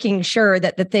is making sure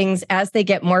that the things, as they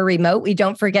get more remote, we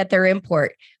don't forget their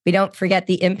import. We don't forget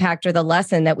the impact or the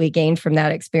lesson that we gained from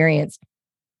that experience.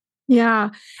 Yeah.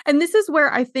 And this is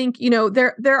where I think,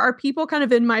 there are people kind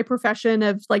of in my profession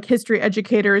of like history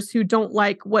educators who don't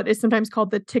like what is sometimes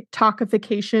called the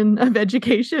TikTokification of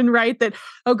education, right? That,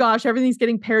 oh gosh, everything's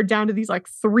getting pared down to these like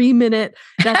 3-minute,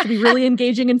 it has to be really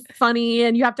engaging and funny,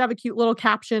 and you have to have a cute little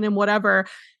caption and whatever.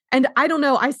 And I don't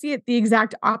know, I see it the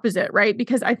exact opposite, right?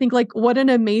 Because I think like what an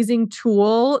amazing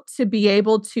tool to be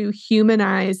able to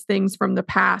humanize things from the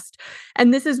past.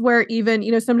 And this is where even,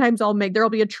 sometimes there'll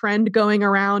be a trend going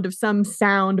around of some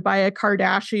sound by a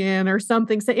Kardashian or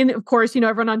something. So, and of course,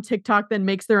 everyone on TikTok then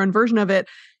makes their own version of it.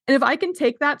 And if I can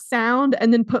take that sound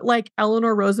and then put like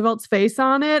Eleanor Roosevelt's face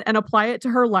on it and apply it to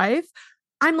her life,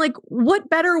 I'm like, what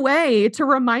better way to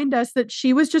remind us that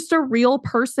she was just a real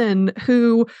person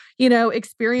who,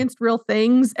 experienced real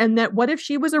things, and that what if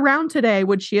she was around today?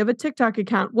 Would she have a TikTok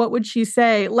account? What would she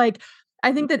say? Like,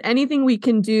 I think that anything we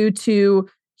can do to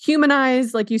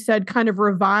humanize, like you said, kind of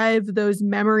revive those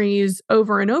memories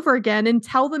over and over again and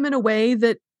tell them in a way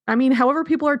that, however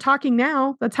people are talking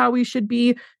now, that's how we should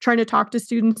be trying to talk to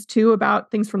students too about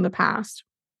things from the past.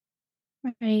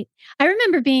 Right. I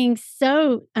remember being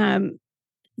so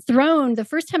thrown the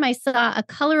first time I saw a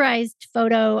colorized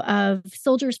photo of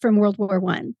soldiers from World War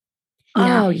I.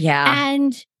 Oh, yeah.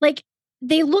 And like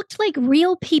they looked like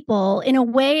real people in a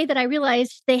way that I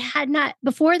realized they had not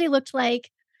before. They looked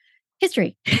like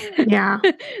history. Yeah.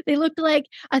 They looked like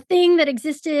a thing that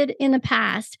existed in the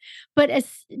past, but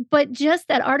just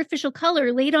that artificial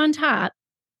color laid on top.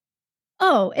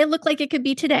 Oh, it looked like it could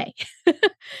be today.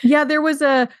 Yeah, there was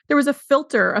a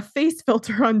filter, a face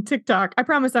filter on TikTok. I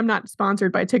promise I'm not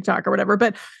sponsored by TikTok or whatever,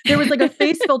 but there was like a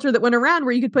face filter that went around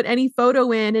where you could put any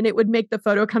photo in and it would make the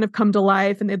photo kind of come to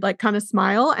life and they'd like kind of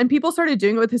smile. And people started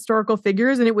doing it with historical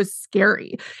figures and it was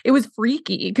scary. It was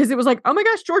freaky because it was like, oh my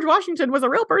gosh, George Washington was a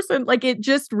real person. Like it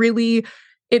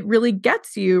really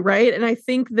gets you, right? And I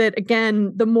think that,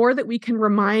 again, the more that we can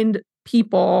remind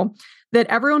people that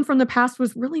everyone from the past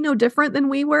was really no different than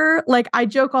we were. Like, I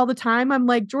joke all the time. I'm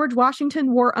like, George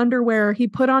Washington wore underwear. He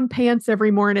put on pants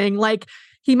every morning. Like,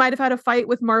 he might have had a fight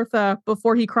with Martha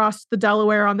before he crossed the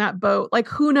Delaware on that boat. Like,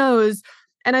 who knows?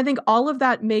 And I think all of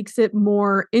that makes it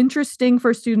more interesting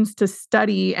for students to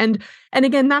study. And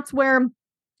again, that's where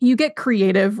you get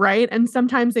creative, right? And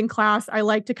sometimes in class, I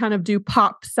like to kind of do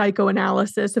pop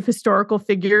psychoanalysis of historical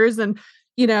figures. And,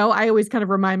 I always kind of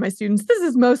remind my students, this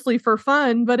is mostly for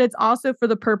fun, but it's also for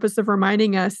the purpose of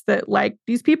reminding us that like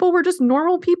these people were just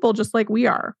normal people, just like we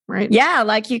are, right? Yeah,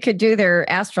 like you could do their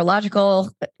astrological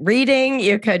reading,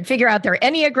 you could figure out their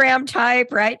Enneagram type,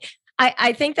 right?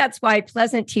 I think that's why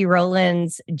Pleasant T.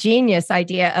 Rowland's genius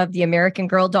idea of the American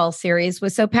Girl doll series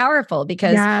was so powerful,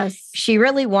 because she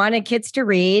really wanted kids to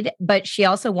read, but she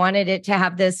also wanted it to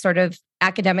have this sort of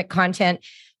academic content.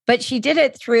 But she did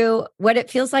it through what it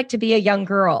feels like to be a young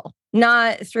girl,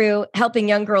 not through helping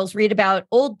young girls read about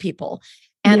old people.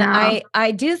 And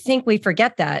I do think we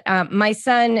forget that. My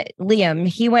son, Liam,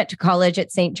 he went to college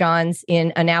at St. John's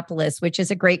in Annapolis, which is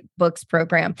a great books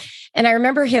program. And I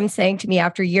remember him saying to me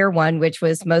after year one, which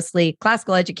was mostly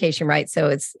classical education, right? So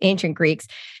it's ancient Greeks.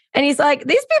 And he's like,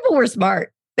 these people were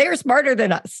smart. They're smarter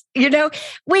than us.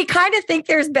 We kind of think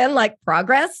there's been like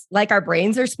progress, like our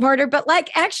brains are smarter, but like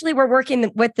actually we're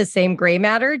working with the same gray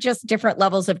matter, just different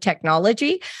levels of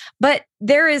technology. But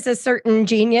there is a certain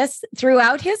genius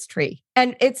throughout history.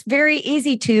 And it's very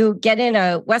easy to get in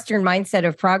a Western mindset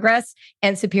of progress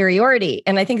and superiority.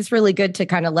 And I think it's really good to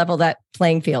kind of level that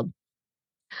playing field.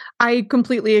 I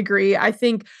completely agree. I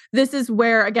think this is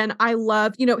where, again, I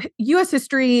love, U.S.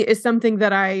 history is something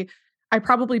that I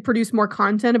probably produce more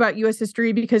content about U.S.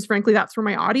 history because, frankly, that's where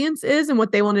my audience is and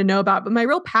what they want to know about. But my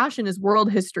real passion is world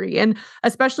history, and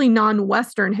especially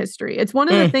non-Western history. It's one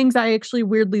of the things I actually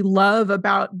weirdly love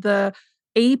about the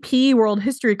AP world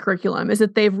history curriculum is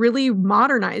that they've really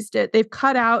modernized it. They've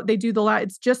cut out,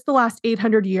 it's just the last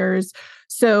 800 years.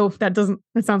 So that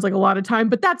sounds like a lot of time,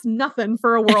 but that's nothing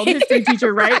for a world history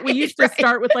teacher, right? We used to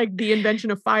start with like the invention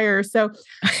of fire. So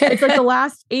it's like the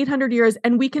last 800 years,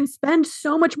 and we can spend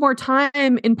so much more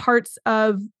time in parts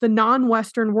of the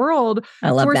non-Western world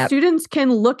where students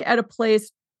can look at a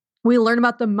place. We learn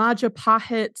about the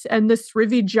Majapahit and the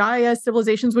Srivijaya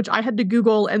civilizations, which I had to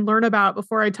Google and learn about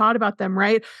before I taught about them,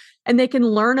 right? And they can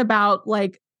learn about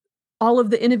like all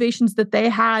of the innovations that they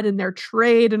had in their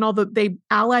trade and they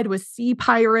allied with sea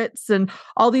pirates and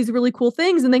all these really cool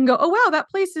things. And then go, oh, wow, that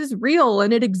place is real.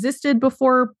 And it existed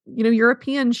before,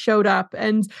 Europeans showed up,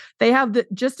 and they have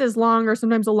just as long or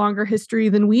sometimes a longer history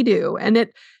than we do. And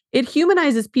it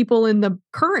humanizes people in the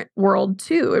current world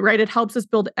too, right? It helps us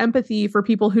build empathy for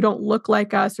people who don't look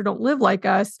like us or don't live like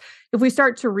us. If we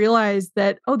start to realize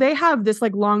that, oh, they have this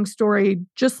like long story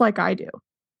just like I do.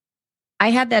 I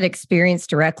had that experience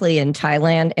directly in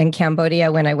Thailand and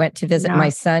Cambodia when I went to visit my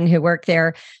son who worked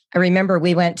there. I remember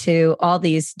we went to all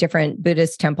these different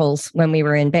Buddhist temples when we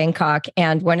were in Bangkok.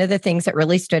 And one of the things that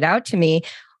really stood out to me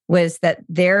was that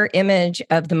their image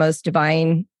of the most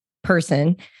divine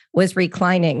person was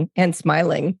reclining and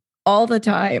smiling all the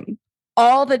time.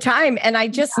 And I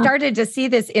just started to see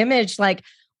this image like,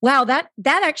 wow, that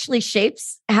actually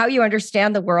shapes how you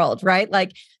understand the world, right?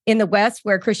 Like in the West,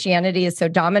 where Christianity is so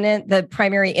dominant, the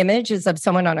primary image is of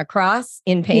someone on a cross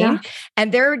in pain,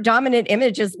 and their dominant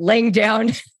image is laying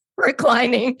down,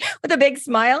 reclining with a big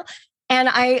smile.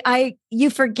 And you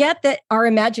forget that our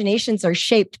imaginations are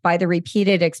shaped by the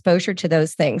repeated exposure to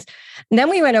those things. And then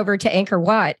we went over to Angkor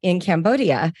Wat in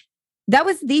Cambodia. That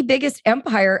was the biggest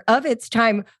empire of its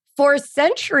time for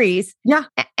centuries. Yeah.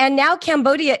 And now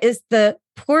Cambodia is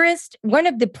one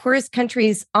of the poorest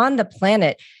countries on the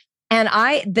planet. And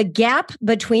the gap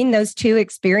between those two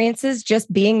experiences,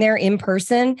 just being there in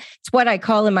person, it's what I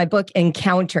call in my book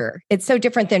encounter. It's so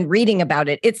different than reading about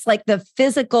it. It's like the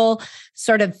physical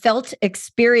sort of felt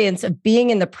experience of being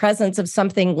in the presence of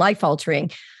something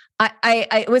life-altering.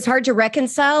 It was hard to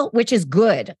reconcile, which is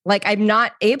good. Like I'm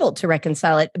not able to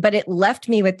reconcile it, but it left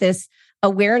me with this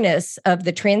awareness of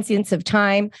the transience of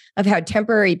time, of how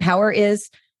temporary power is,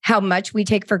 how much we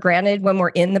take for granted when we're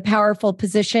in the powerful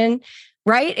position.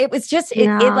 Right? It was just, it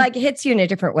like hits you in a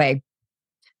different way.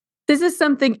 This is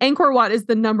something, Angkor Wat is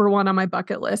the number one on my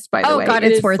bucket list, by the way. Oh God,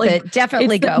 it's worth it.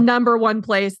 Definitely go. It's the number one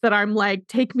place that I'm like,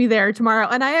 take me there tomorrow.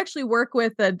 And I actually work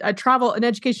with an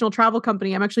educational travel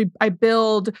company. I'm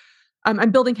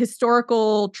building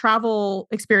historical travel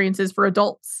experiences for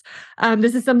adults.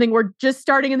 This is something we're just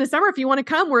starting in the summer. If you want to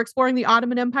come, we're exploring the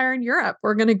Ottoman Empire in Europe.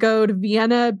 We're going to go to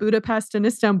Vienna, Budapest, and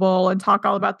Istanbul and talk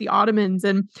all about the Ottomans.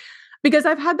 And Because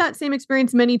I've had that same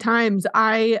experience many times.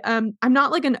 I'm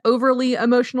not like an overly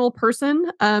emotional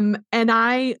person. And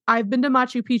I've been to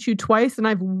Machu Picchu twice and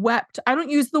I've wept. I don't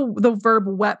use the verb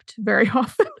wept very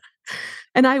often.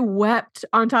 And I wept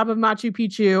on top of Machu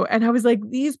Picchu. And I was like,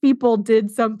 these people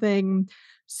did something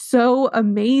so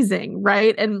amazing,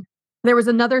 right? And there was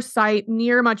another site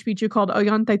near Machu Picchu called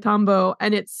Ollantaytambo,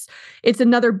 and it's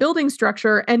another building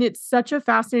structure. And it's such a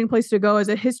fascinating place to go as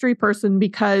a history person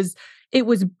because it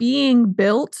was being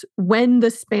built when the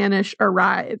Spanish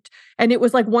arrived. And it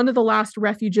was like one of the last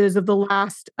refuges of the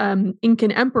last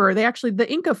Incan emperor. The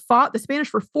Inca fought the Spanish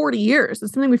for 40 years.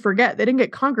 It's something we forget. They didn't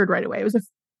get conquered right away. It was a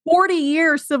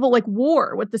 40-year civil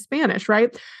war with the Spanish,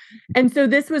 right? And so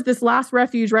this was this last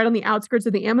refuge right on the outskirts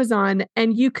of the Amazon.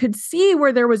 And you could see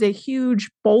where there was a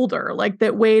huge boulder, like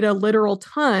that weighed a literal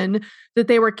ton, that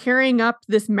they were carrying up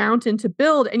this mountain to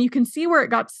build. And you can see where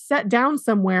it got set down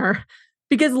somewhere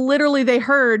because literally they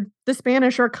heard the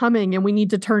Spanish are coming and we need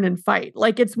to turn and fight.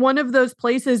 Like it's one of those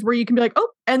places where you can be like, oh,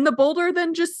 and the boulder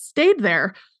then just stayed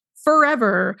there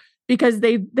forever because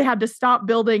they had to stop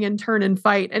building and turn and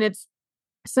fight. And it's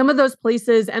some of those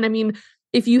places. And I mean,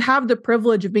 if you have the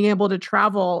privilege of being able to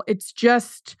travel, it's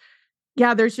just,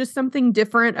 yeah, there's just something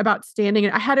different about standing.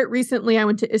 I had it recently. I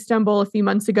went to Istanbul a few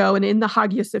months ago, and in the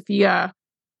Hagia Sophia,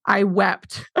 I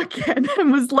wept again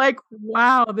and was like,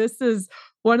 wow, this is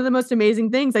one of the most amazing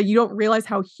things that you don't realize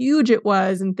how huge it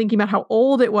was, and thinking about how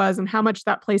old it was and how much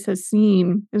that place has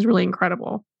seen is really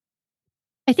incredible.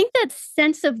 I think that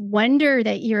sense of wonder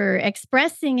that you're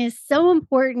expressing is so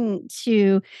important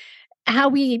to how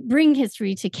we bring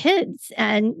history to kids.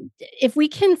 And if we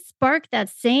can spark that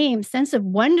same sense of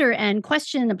wonder and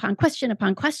question upon question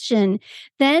upon question,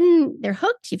 then they're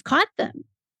hooked. You've caught them.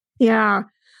 Yeah.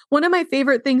 One of my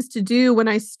favorite things to do when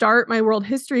I start my world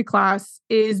history class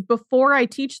is before I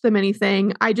teach them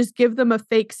anything, I just give them a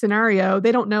fake scenario.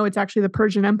 They don't know it's actually the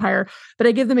Persian Empire, but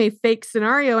I give them a fake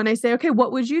scenario and I say, okay,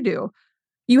 what would you do?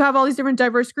 You have all these different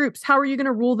diverse groups. How are you going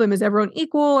to rule them? Is everyone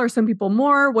equal? Or some people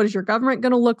more? What is your government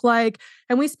going to look like?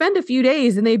 And we spend a few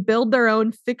days and they build their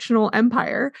own fictional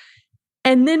empire.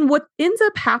 And then what ends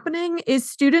up happening is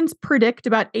students predict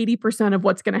about 80% of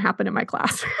what's going to happen in my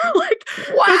class. Like,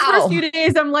 wow. Those first few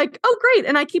days, I'm like, oh, great.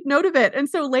 And I keep note of it. And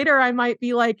so later I might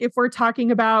be like, if we're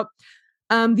talking about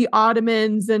the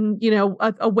Ottomans and,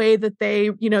 a way that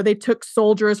they took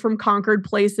soldiers from conquered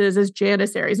places as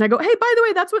janissaries. And I go, hey, by the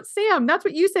way, that's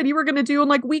what you said you were going to do in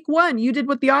like week 1. You did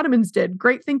what the Ottomans did.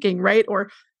 Great thinking, right? Or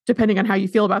depending on how you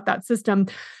feel about that system.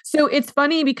 So it's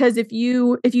funny because if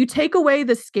you take away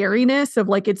the scariness of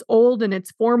like it's old and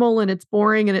it's formal and it's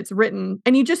boring and it's written,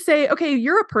 and you just say, okay,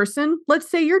 you're a person. Let's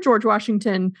say you're George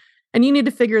Washington and you need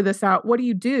to figure this out. What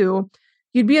do?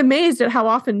 You'd be amazed at how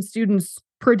often students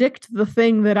predict the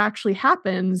thing that actually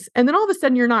happens. And then all of a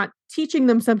sudden, you're not teaching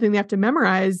them something they have to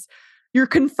memorize. You're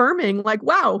confirming like,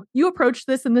 wow, you approached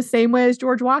this in the same way as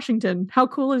George Washington. How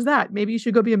cool is that? Maybe you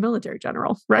should go be a military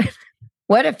general, right?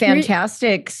 What a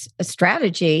fantastic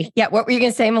strategy. Yeah. What were you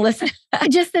going to say, Melissa?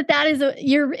 Just that is,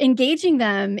 you're engaging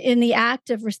them in the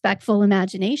act of respectful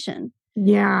imagination.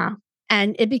 Yeah.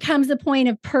 And it becomes a point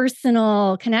of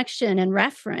personal connection and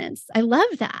reference. I love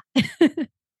that.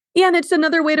 Yeah. And it's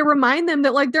another way to remind them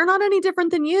that like, they're not any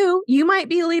different than you. You might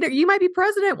be leader. You might be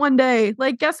president one day.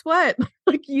 Like, guess what?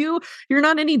 Like you're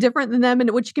not any different than them,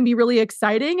 and which can be really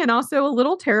exciting and also a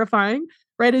little terrifying,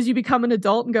 right? As you become an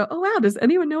adult and go, oh, wow, does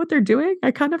anyone know what they're doing?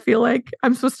 I kind of feel like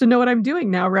I'm supposed to know what I'm doing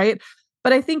now, right?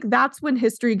 But I think that's when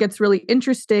history gets really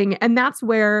interesting. And that's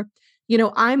where,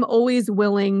 I'm always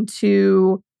willing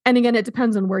to, and again, it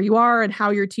depends on where you are and how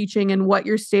you're teaching and what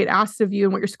your state asks of you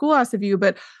and what your school asks of you.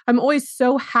 But I'm always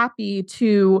so happy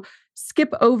to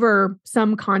skip over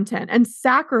some content and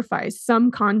sacrifice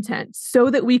some content so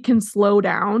that we can slow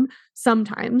down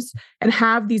sometimes and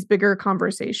have these bigger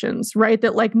conversations, right?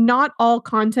 That like not all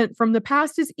content from the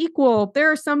past is equal.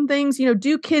 There are some things,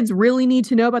 do kids really need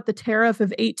to know about the tariff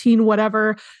of 18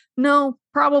 whatever? No,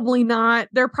 probably not.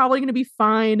 They're probably going to be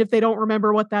fine if they don't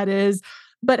remember what that is.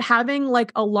 But having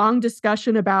like a long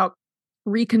discussion about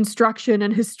Reconstruction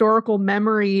and historical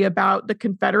memory about the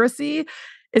Confederacy,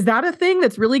 is that a thing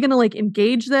that's really going to like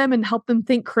engage them and help them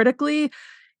think critically?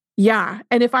 Yeah.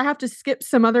 And if I have to skip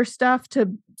some other stuff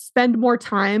to spend more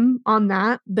time on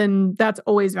that, then that's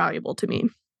always valuable to me.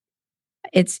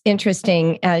 It's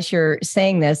interesting as you're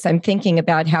saying this, I'm thinking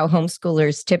about how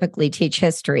homeschoolers typically teach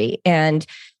history. And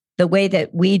the way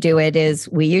that we do it is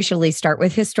we usually start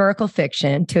with historical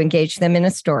fiction to engage them in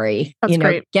a story. That's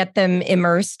great. Get them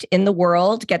immersed in the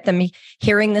world, get them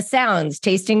hearing the sounds,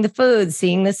 tasting the food,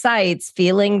 seeing the sights,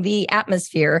 feeling the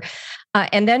atmosphere.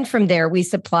 And then from there, we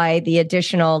supply the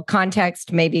additional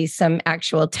context, maybe some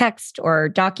actual text or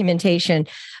documentation.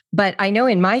 But I know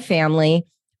in my family,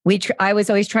 I was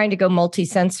always trying to go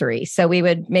multisensory. So we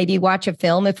would maybe watch a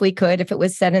film if we could, if it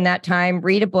was set in that time,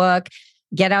 read a book,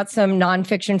 get out some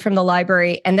nonfiction from the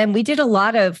library. And then we did a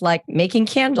lot of like making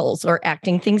candles or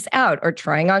acting things out or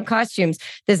trying on costumes.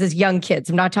 This is young kids.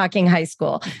 I'm not talking high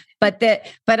school, but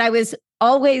I was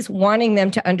always wanting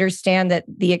them to understand that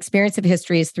the experience of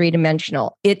history is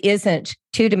three-dimensional. It isn't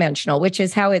two-dimensional, which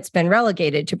is how it's been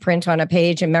relegated to print on a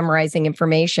page and memorizing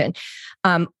information.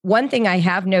 One thing I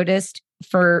have noticed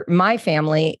for my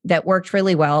family that worked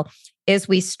really well is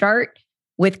we start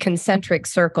with concentric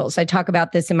circles. I talk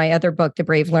about this in my other book, The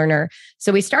Brave Learner.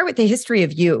 So we start with the history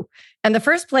of you. And the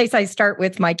first place I start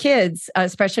with my kids,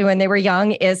 especially when they were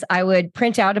young, is I would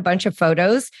print out a bunch of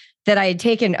photos that I had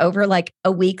taken over like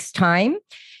a week's time.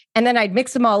 And then I'd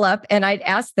mix them all up and I'd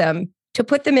ask them to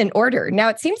put them in order. Now,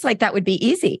 it seems like that would be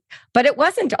easy, but it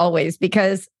wasn't always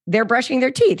because they're brushing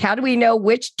their teeth. How do we know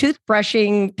which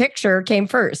toothbrushing picture came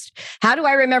first? How do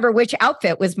I remember which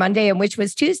outfit was Monday and which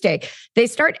was Tuesday? They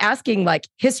start asking like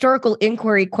historical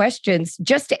inquiry questions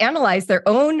just to analyze their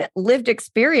own lived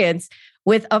experience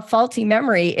with a faulty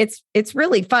memory. It's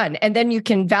really fun. And then you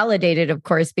can validate it, of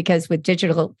course, because with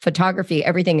digital photography,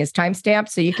 everything is timestamped.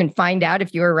 So you can find out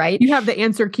if you were right. You have the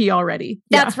answer key already.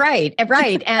 That's right.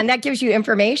 Right. And that gives you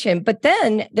information. But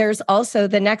then there's also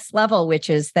the next level, which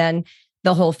is then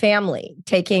the whole family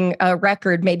taking a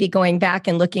record, maybe going back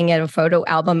and looking at a photo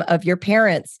album of your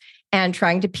parents and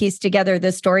trying to piece together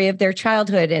the story of their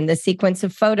childhood and the sequence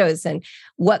of photos and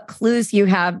what clues you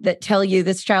have that tell you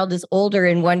this child is older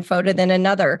in one photo than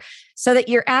another, so that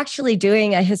you're actually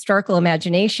doing a historical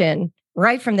imagination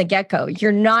right from the get-go.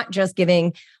 You're not just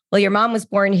giving, well, your mom was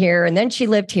born here and then she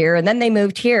lived here and then they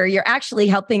moved here. You're actually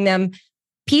helping them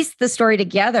piece the story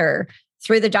together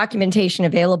through the documentation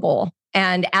available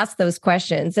and ask those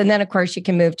questions. And then, of course, you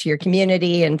can move to your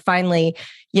community and finally,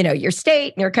 your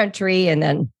state and your country, and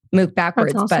then move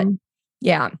backwards. That's awesome. But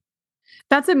yeah.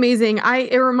 That's amazing.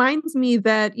 It reminds me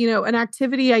that, an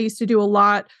activity I used to do a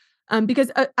lot,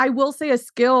 because I will say a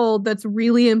skill that's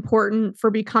really important for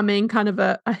becoming kind of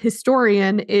a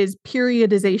historian is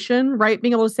periodization, right?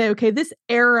 Being able to say, okay, this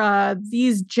era,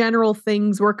 these general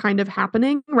things were kind of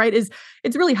happening, right?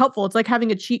 It's really helpful. It's like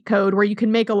having a cheat code where you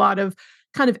can make a lot of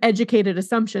kind of educated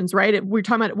assumptions, right? We're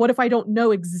talking about, what if I don't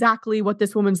know exactly what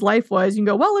this woman's life was? You can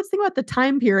go, well, let's think about the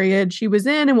time period she was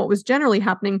in and what was generally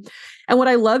happening. And what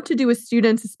I love to do with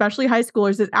students, especially high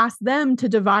schoolers, is ask them to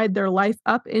divide their life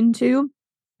up into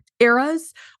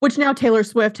eras, which now Taylor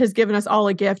Swift has given us all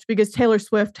a gift, because Taylor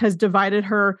Swift has divided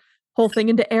her whole thing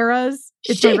into eras.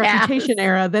 It's my reputation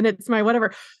era, then it's my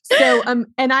whatever. So,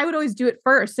 and I would always do it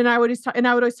first. And I would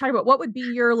always talk about what would be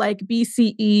your like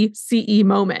BCE CE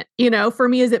moment. For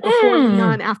me, is it before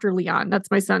Leon, after Leon?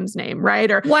 That's my son's name, right?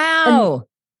 Or wow.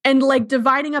 And like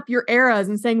dividing up your eras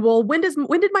and saying, well, when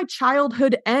did my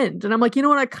childhood end? And I'm like,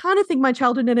 I kind of think my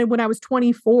childhood ended when I was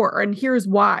 24, and here's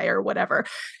why, or whatever.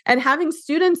 And having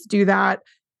students do that,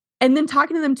 and then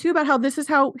talking to them too about how this is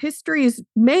how history is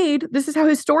made. This is how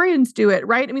historians do it,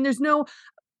 right? I mean,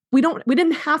 we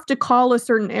didn't have to call a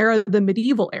certain era the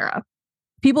medieval era.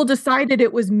 People decided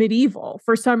it was medieval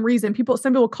for some reason.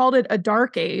 Some people called it a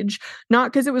dark age,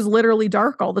 not because it was literally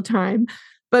dark all the time,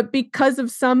 but because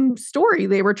of some story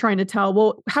they were trying to tell.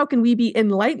 Well, how can we be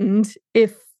enlightened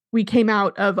if we came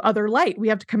out of other light? We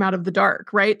have to come out of the dark,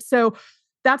 right? So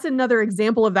that's another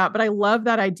example of that. But I love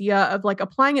that idea of like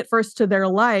applying it first to their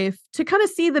life to kind of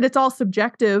see that it's all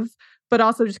subjective, but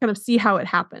also just kind of see how it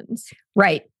happens.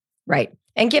 Right.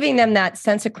 And giving them that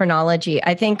sense of chronology.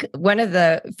 I think one of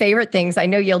the favorite things, I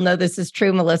know you'll know this is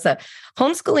true, Melissa,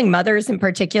 homeschooling mothers in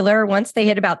particular, once they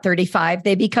hit about 35,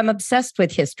 they become obsessed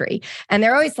with history. And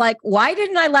they're always like, why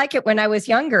didn't I like it when I was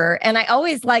younger? And I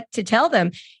always like to tell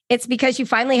them, it's because you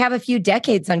finally have a few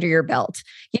decades under your belt.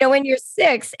 When you're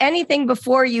 6, anything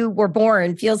before you were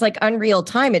born feels like unreal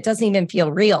time. It doesn't even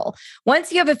feel real.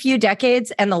 Once you have a few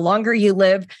decades and the longer you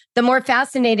live, the more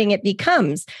fascinating it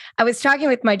becomes. I was talking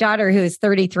with my daughter, who is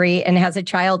 33 and has a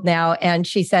child now, and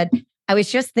she said, I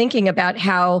was just thinking about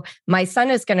how my son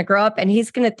is going to grow up and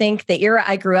he's going to think the era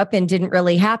I grew up in didn't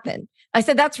really happen. I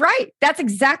said, that's right. That's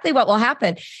exactly what will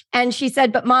happen. And she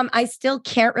said, but Mom, I still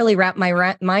can't really wrap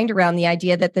my mind around the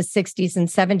idea that the 60s and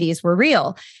 70s were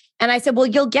real. And I said, well,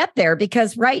 you'll get there,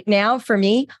 because right now for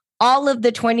me, all of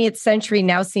the 20th century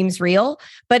now seems real,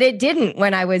 but it didn't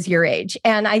when I was your age.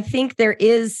 And I think there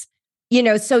is,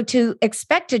 so to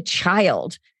expect a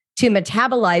child to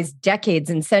metabolize decades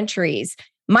and centuries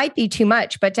might be too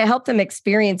much, but to help them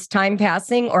experience time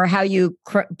passing or how you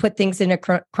put things in a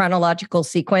chronological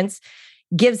sequence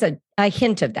gives a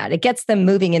hint of that. It gets them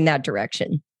moving in that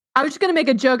direction. I was just going to make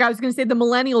a joke. I was going to say the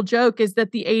millennial joke is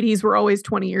that the 80s were always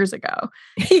 20 years ago.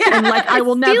 Yeah, and I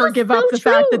will never give up the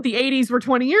fact that the 80s were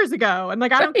 20 years ago. And I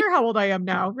don't care how old I am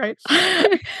now, right?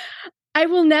 I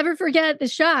will never forget the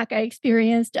shock I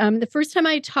experienced the first time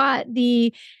I taught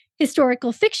the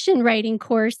historical fiction writing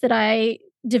course that I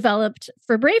developed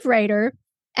for Brave Writer.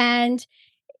 And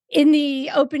in the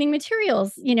opening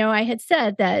materials, I had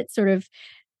said that sort of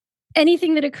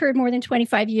anything that occurred more than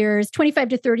 25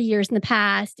 to 30 years in the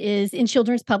past is in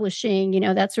children's publishing,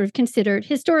 that's sort of considered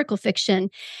historical fiction.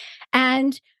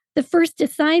 And the first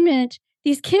assignment,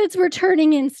 these kids were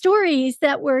turning in stories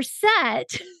that were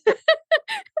set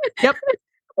Yep.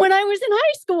 when I was in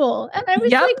high school. And I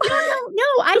was like, no,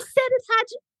 I said it had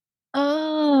to.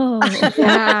 Oh,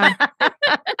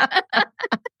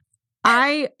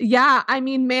 yeah. I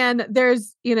mean, man,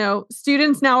 there's,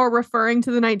 students now are referring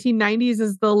to the 1990s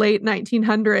as the late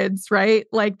 1900s, right?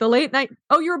 Like the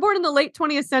you were born in the late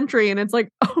 20th century. And it's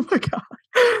like, oh my God.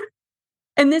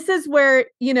 And this is where,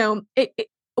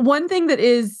 one thing that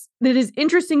is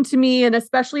interesting to me, and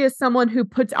especially as someone who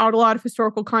puts out a lot of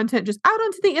historical content just out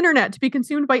onto the internet to be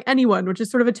consumed by anyone, which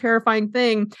is sort of a terrifying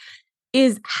thing,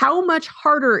 is how much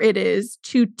harder it is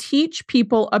to teach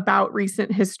people about recent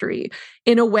history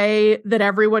in a way that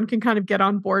everyone can kind of get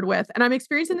on board with. And I'm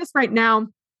experiencing this right now.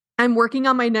 I'm working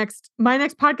on my next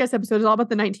podcast episode is all about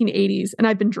the 1980s, and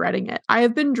I've been dreading it. I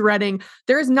have been dreading.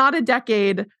 There is not a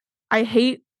decade I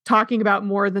hate talking about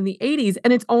more than the 80s.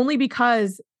 And it's only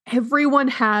because everyone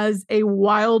has a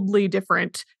wildly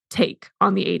different take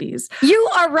on the 80s. You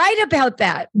are right about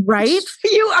that. Right?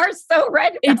 You are so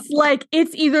right. It's like,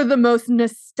 it's either the most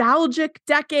nostalgic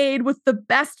decade with the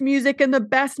best music and the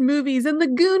best movies and the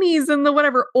Goonies and the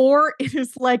whatever, or it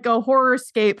is like a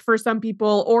horror-scape for some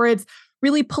people, or it's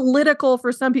really political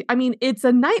for some people. I mean, it's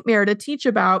a nightmare to teach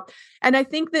about. And I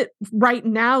think that right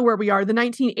now where we are, the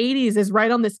 1980s is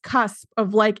right on this cusp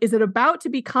of like, is it about to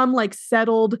become like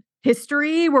settled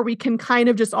history where we can kind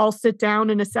of just all sit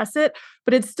down and assess it?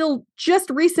 But it's still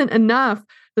just recent enough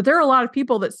that there are a lot of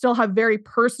people that still have very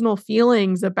personal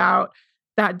feelings about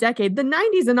that decade. The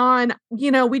 90s and on,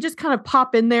 we just kind of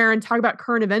pop in there and talk about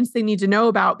current events they need to know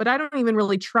about, but I don't even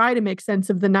really try to make sense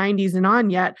of the 90s and on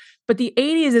yet. But the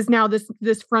 80s is now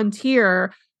this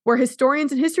frontier where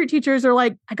historians and history teachers are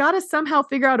like, I got to somehow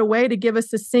figure out a way to give a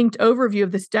succinct overview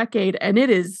of this decade. And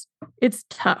it's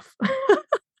tough.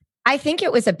 I think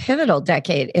it was a pivotal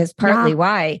decade is partly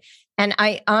why. And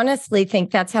I honestly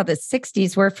think that's how the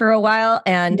 60s were for a while.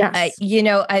 And,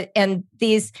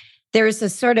 there's a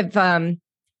sort of,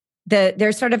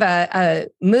 there's sort of a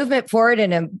movement forward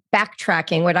and a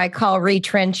backtracking, what I call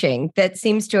retrenching, that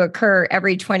seems to occur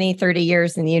every 20, 30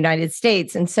 years in the United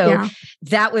States. And so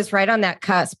that was right on that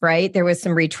cusp, right? There was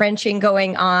some retrenching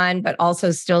going on, but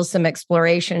also still some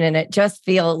exploration. And it just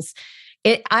feels...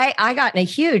 I got in a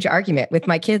huge argument with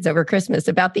my kids over Christmas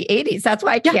about the 80s. That's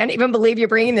why I can't even believe you're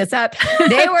bringing this up.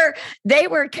 They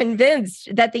were convinced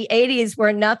that the 80s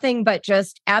were nothing but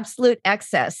just absolute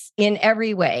excess in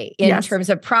every way, in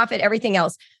terms of profit, everything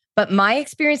else. But my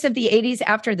experience of the 80s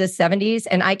after the 70s,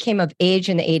 and I came of age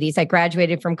in the 80s. I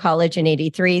graduated from college in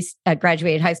 83. I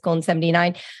graduated high school in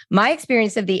 79. My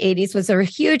experience of the 80s was a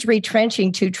huge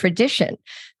retrenching to tradition.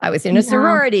 I was in a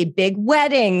sorority, big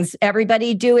weddings,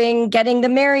 everybody getting the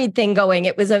married thing going.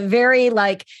 It was a very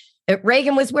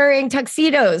Reagan was wearing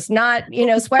tuxedos, not,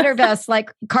 sweater vests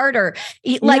like Carter.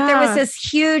 There was this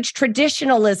huge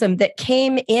traditionalism that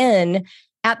came in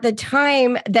at the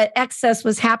time that excess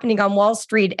was happening on Wall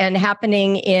Street and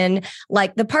happening in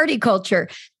the party culture.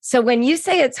 So when you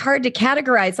say it's hard to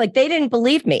categorize, they didn't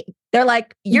believe me. They're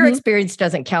like, your experience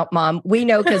doesn't count, Mom. We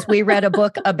know because we read a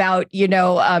book about,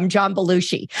 John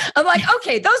Belushi. I'm like,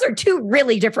 okay, those are two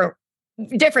really different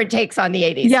takes on the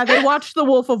 80s. Yeah, they watched The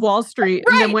Wolf of Wall Street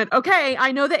and then went, okay,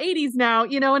 I know the 80s now,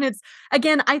 and it's,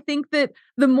 again, I think that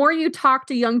the more you talk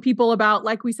to young people about,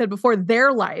 like we said before,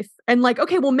 their life and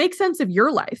okay, well, make sense of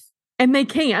your life. And they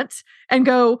can't and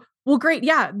go, well, great.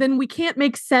 Yeah, then we can't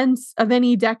make sense of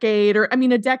any decade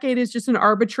a decade is just an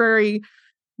arbitrary,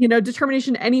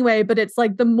 determination anyway. But it's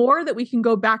the more that we can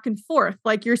go back and forth,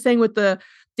 like you're saying with the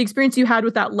experience you had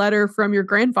with that letter from your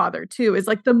grandfather too, is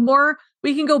the more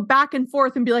we can go back and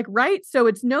forth and be like, right, so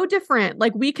it's no different.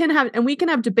 We can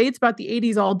have debates about the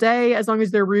 80s all day, as long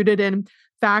as they're rooted in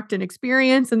fact and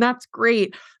experience, and that's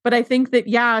great. But I think that,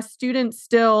 yeah, students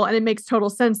still, and it makes total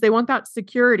sense, they want that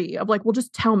security of like, well,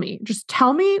 just tell me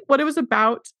what it was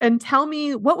about and tell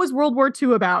me what was World War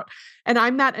II about. And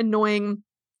I'm that annoying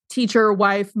teacher,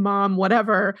 wife, mom,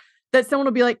 whatever, that someone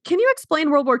will be like, can you explain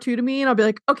World War II to me? And I'll be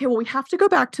like, okay, well, we have to go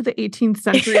back to the 18th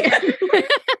century.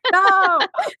 No.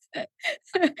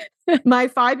 My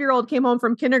 5-year-old came home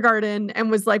from kindergarten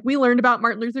and was like, we learned about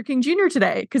Martin Luther King Jr.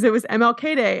 today because it was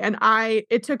MLK Day. And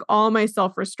it took all my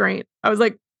self-restraint. I was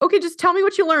like, okay, just tell me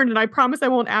what you learned. And I promise I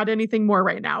won't add anything more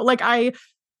right now.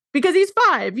 Because he's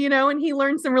 5, and he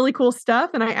learned some really cool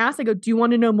stuff. And I asked, I go, do you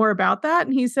want to know more about that?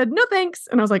 And he said, no, thanks.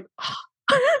 And I was like, oh.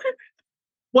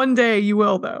 One day you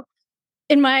will, though.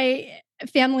 In my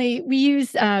family, we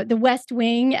use the West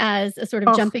Wing as a sort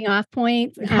of jumping off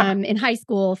point in high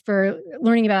school for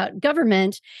learning about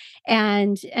government.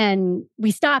 And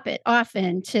we stop it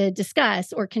often to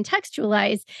discuss or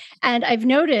contextualize. And I've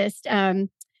noticed,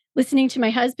 listening to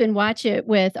my husband watch it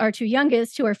with our 2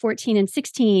 youngest, who are 14 and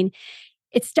 16,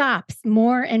 it stops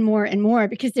more and more and more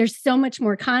because there's so much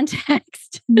more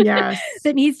context that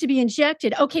needs to be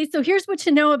injected. Okay, so here's what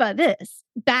to know about this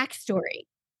backstory.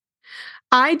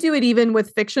 I do it even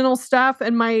with fictional stuff,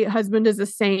 and my husband is a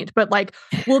saint, but like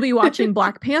we'll be watching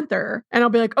Black Panther and I'll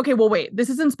be like, okay, well, wait, this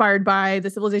is inspired by the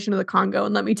civilization of the Congo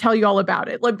and let me tell you all about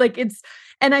it.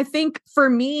 And I think for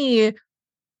me,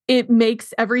 it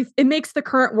makes the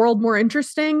current world more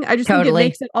interesting. I just think it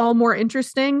makes it all more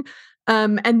interesting.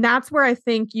 And that's where I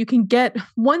think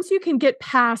once you can get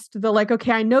past the like,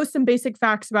 okay, I know some basic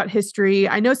facts about history.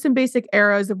 I know some basic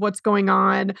eras of what's going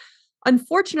on.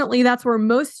 Unfortunately, that's where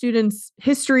most students'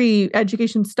 history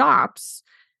education stops.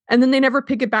 And then they never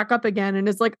pick it back up again. And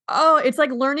it's like, it's like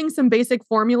learning some basic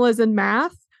formulas in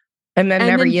math. And then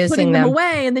never using putting them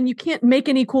away. And then you can't make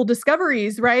any cool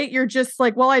discoveries, right? You're just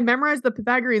like, well, I memorized the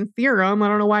Pythagorean theorem. I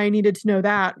don't know why I needed to know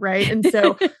that, right? And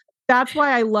so that's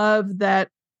why I love that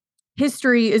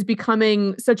history is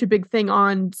becoming such a big thing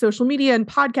on social media and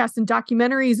podcasts and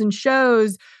documentaries and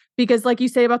shows. Because like you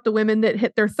say about the women that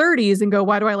hit their 30s and go,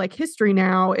 why do I like history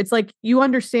now? It's like you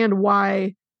understand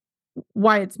why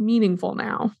it's meaningful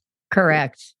now.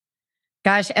 Correct.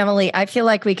 Gosh, Emily, I feel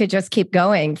like we could just keep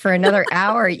going for another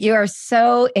hour. You are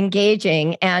so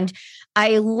engaging. And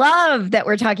I love that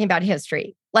we're talking about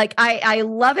history. Like I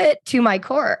love it to my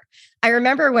core. I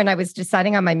remember when I was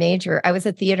deciding on my major, I was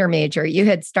a theater major. You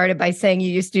had started by saying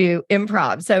you used to do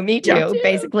improv. So me too,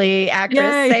 basically actress.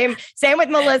 Yay. Same with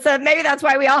Melissa. Maybe that's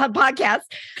why we all have podcasts.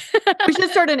 We should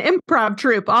start an improv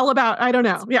troupe all about, I don't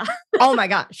know. Yeah. Oh my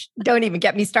gosh. Don't even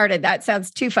get me started. That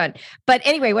sounds too fun. But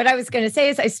anyway, what I was going to say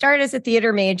is I started as a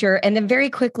theater major and then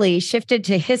very quickly shifted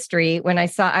to history when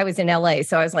I was in LA.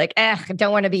 So I was like, I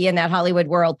don't want to be in that Hollywood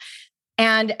world.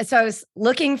 And so I was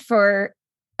looking for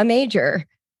a major.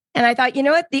 And I thought, you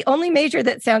know what? The only major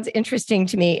that sounds interesting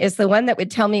to me is the one that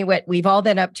would tell me what we've all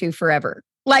been up to forever.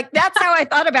 Like, that's how I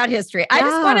thought about history. I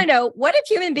just want to know, what have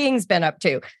human beings been up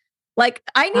to? Like,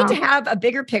 I need to have a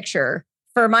bigger picture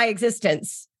for my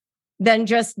existence than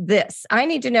just this. I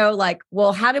need to know, like,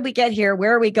 well, how did we get here?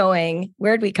 Where are we going?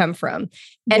 Where did we come from?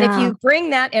 And if you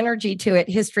bring that energy to it,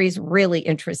 history is really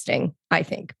interesting, I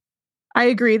think. I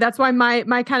agree. That's why my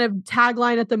kind of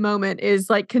tagline at the moment is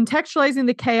like contextualizing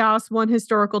the chaos one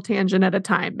historical tangent at a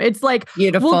time. It's like,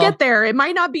 beautiful. We'll get there. It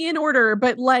might not be in order,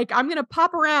 but like I'm going to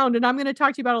pop around and I'm going to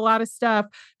talk to you about a lot of stuff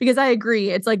because I agree.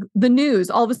 It's like the news.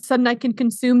 All of a sudden I can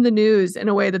consume the news in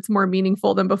a way that's more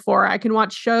meaningful than before. I can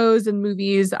watch shows and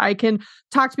movies. I can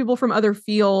talk to people from other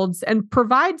fields and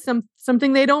provide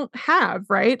something they don't have,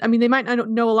 right? I mean, they might not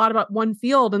know a lot about one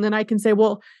field. And then I can say,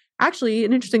 well, actually,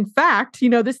 an interesting fact,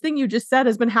 this thing you just said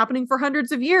has been happening for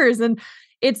hundreds of years. And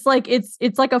it's like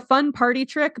a fun party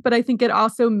trick, but I think it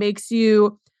also makes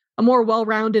you a more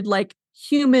well-rounded, like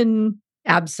human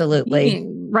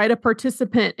being, right? A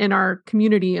participant in our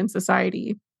community and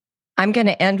society. I'm going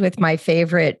to end with my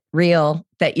favorite reel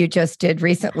that you just did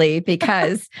recently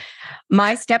because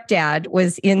my stepdad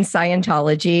was in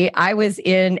Scientology. I was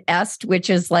in EST, which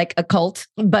is like a cult,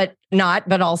 but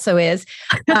also is.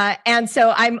 And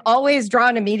so I'm always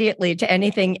drawn immediately to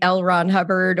anything L. Ron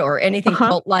Hubbard or anything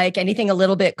cult-like, anything a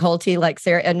little bit culty like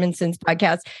Sarah Edmondson's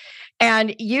podcast.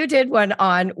 And you did one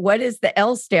on what does the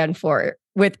L stand for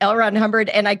with L. Ron Hubbard.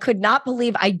 And I could not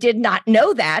believe I did not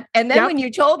know that. And then when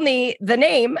you told me the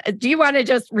name, do you want to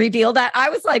just reveal that?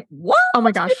 I was like, what? Oh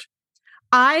my gosh.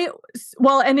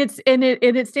 And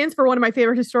it stands for one of my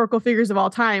favorite historical figures of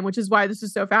all time, which is why this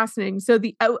is so fascinating. So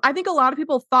I think a lot of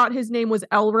people thought his name was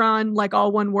L. Ron, like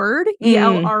all one word,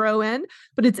 ELRON,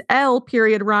 but it's L.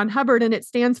 Ron Hubbard, and it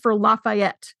stands for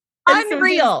Lafayette.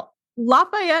 Unreal.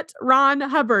 Lafayette Ron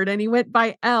Hubbard, and he went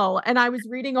by L. And I was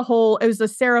reading it was a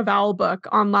Sarah Vowell book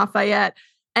on Lafayette.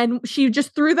 And she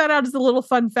just threw that out as a little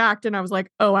fun fact. And I was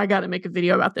like, oh, I got to make a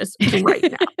video about this right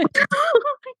now.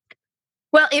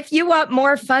 Well, if you want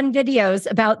more fun videos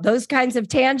about those kinds of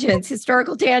tangents,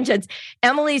 historical tangents,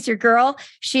 Emily's your girl.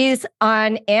 She's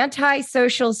on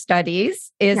Anti-Social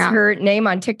Studies is her name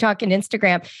on TikTok and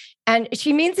Instagram. And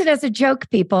she means it as a joke,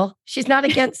 people. She's not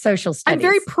against social studies. I'm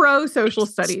very pro social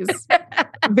studies.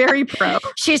 Very pro.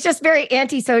 She's just very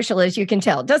antisocial, as you can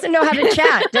tell. Doesn't know how to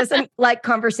chat. Doesn't like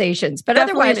conversations. But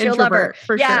definitely otherwise, you'll love her.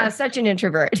 For sure. Such an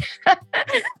introvert.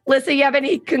 Lisa, you have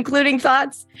any concluding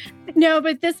thoughts? No,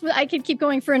 but I could keep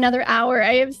going for another hour.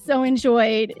 I have so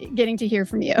enjoyed getting to hear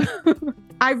from you.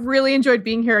 I've really enjoyed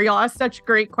being here. Y'all asked such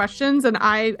great questions. And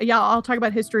I'll talk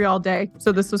about history all day.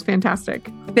 So this was fantastic.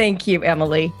 Thank you,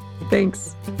 Emily.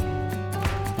 Thanks.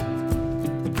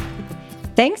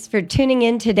 Thanks for tuning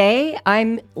in today.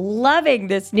 I'm loving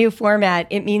this new format.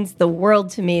 It means the world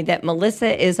to me that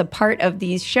Melissa is a part of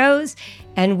these shows,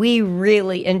 and we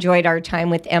really enjoyed our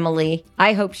time with Emily.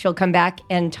 I hope she'll come back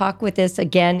and talk with us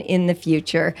again in the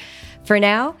future. For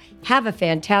now, have a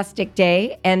fantastic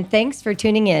day, and thanks for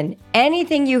tuning in.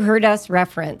 Anything you heard us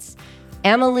reference,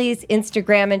 Emily's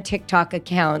Instagram and TikTok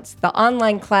accounts, the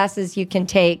online classes you can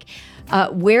take,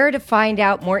 where to find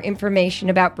out more information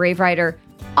about Brave Writer,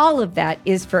 all of that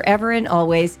is forever and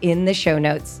always in the show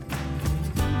notes.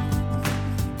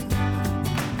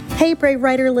 Hey, Brave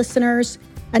Writer listeners,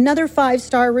 another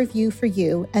 5-star review for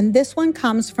you, and this one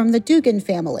comes from the Dugan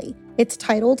family. It's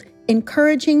titled,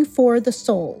 Encouraging for the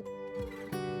Soul.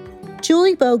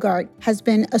 Julie Bogart has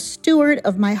been a steward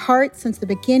of my heart since the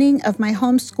beginning of my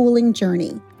homeschooling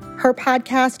journey. Her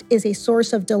podcast is a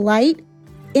source of delight,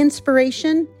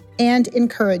 inspiration, and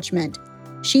encouragement.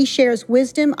 She shares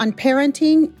wisdom on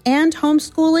parenting and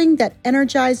homeschooling that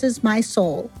energizes my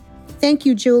soul. Thank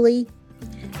you, Julie.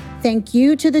 Thank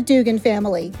you to the Dugan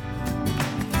family.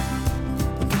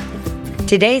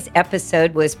 Today's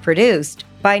episode was produced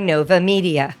by Nova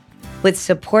Media, with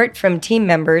support from team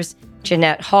members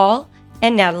Jeanette Hall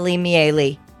and Natalie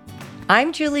Miele.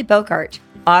 I'm Julie Bogart,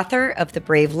 author of The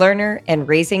Brave Learner and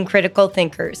Raising Critical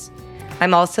Thinkers.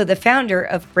 I'm also the founder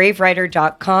of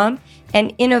BraveWriter.com,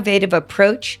 an innovative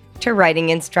approach to writing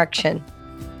instruction.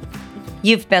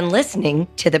 You've been listening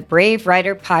to the Brave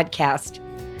Writer Podcast.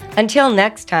 Until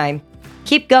next time,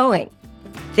 keep going.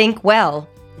 Think well.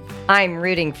 I'm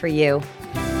rooting for you.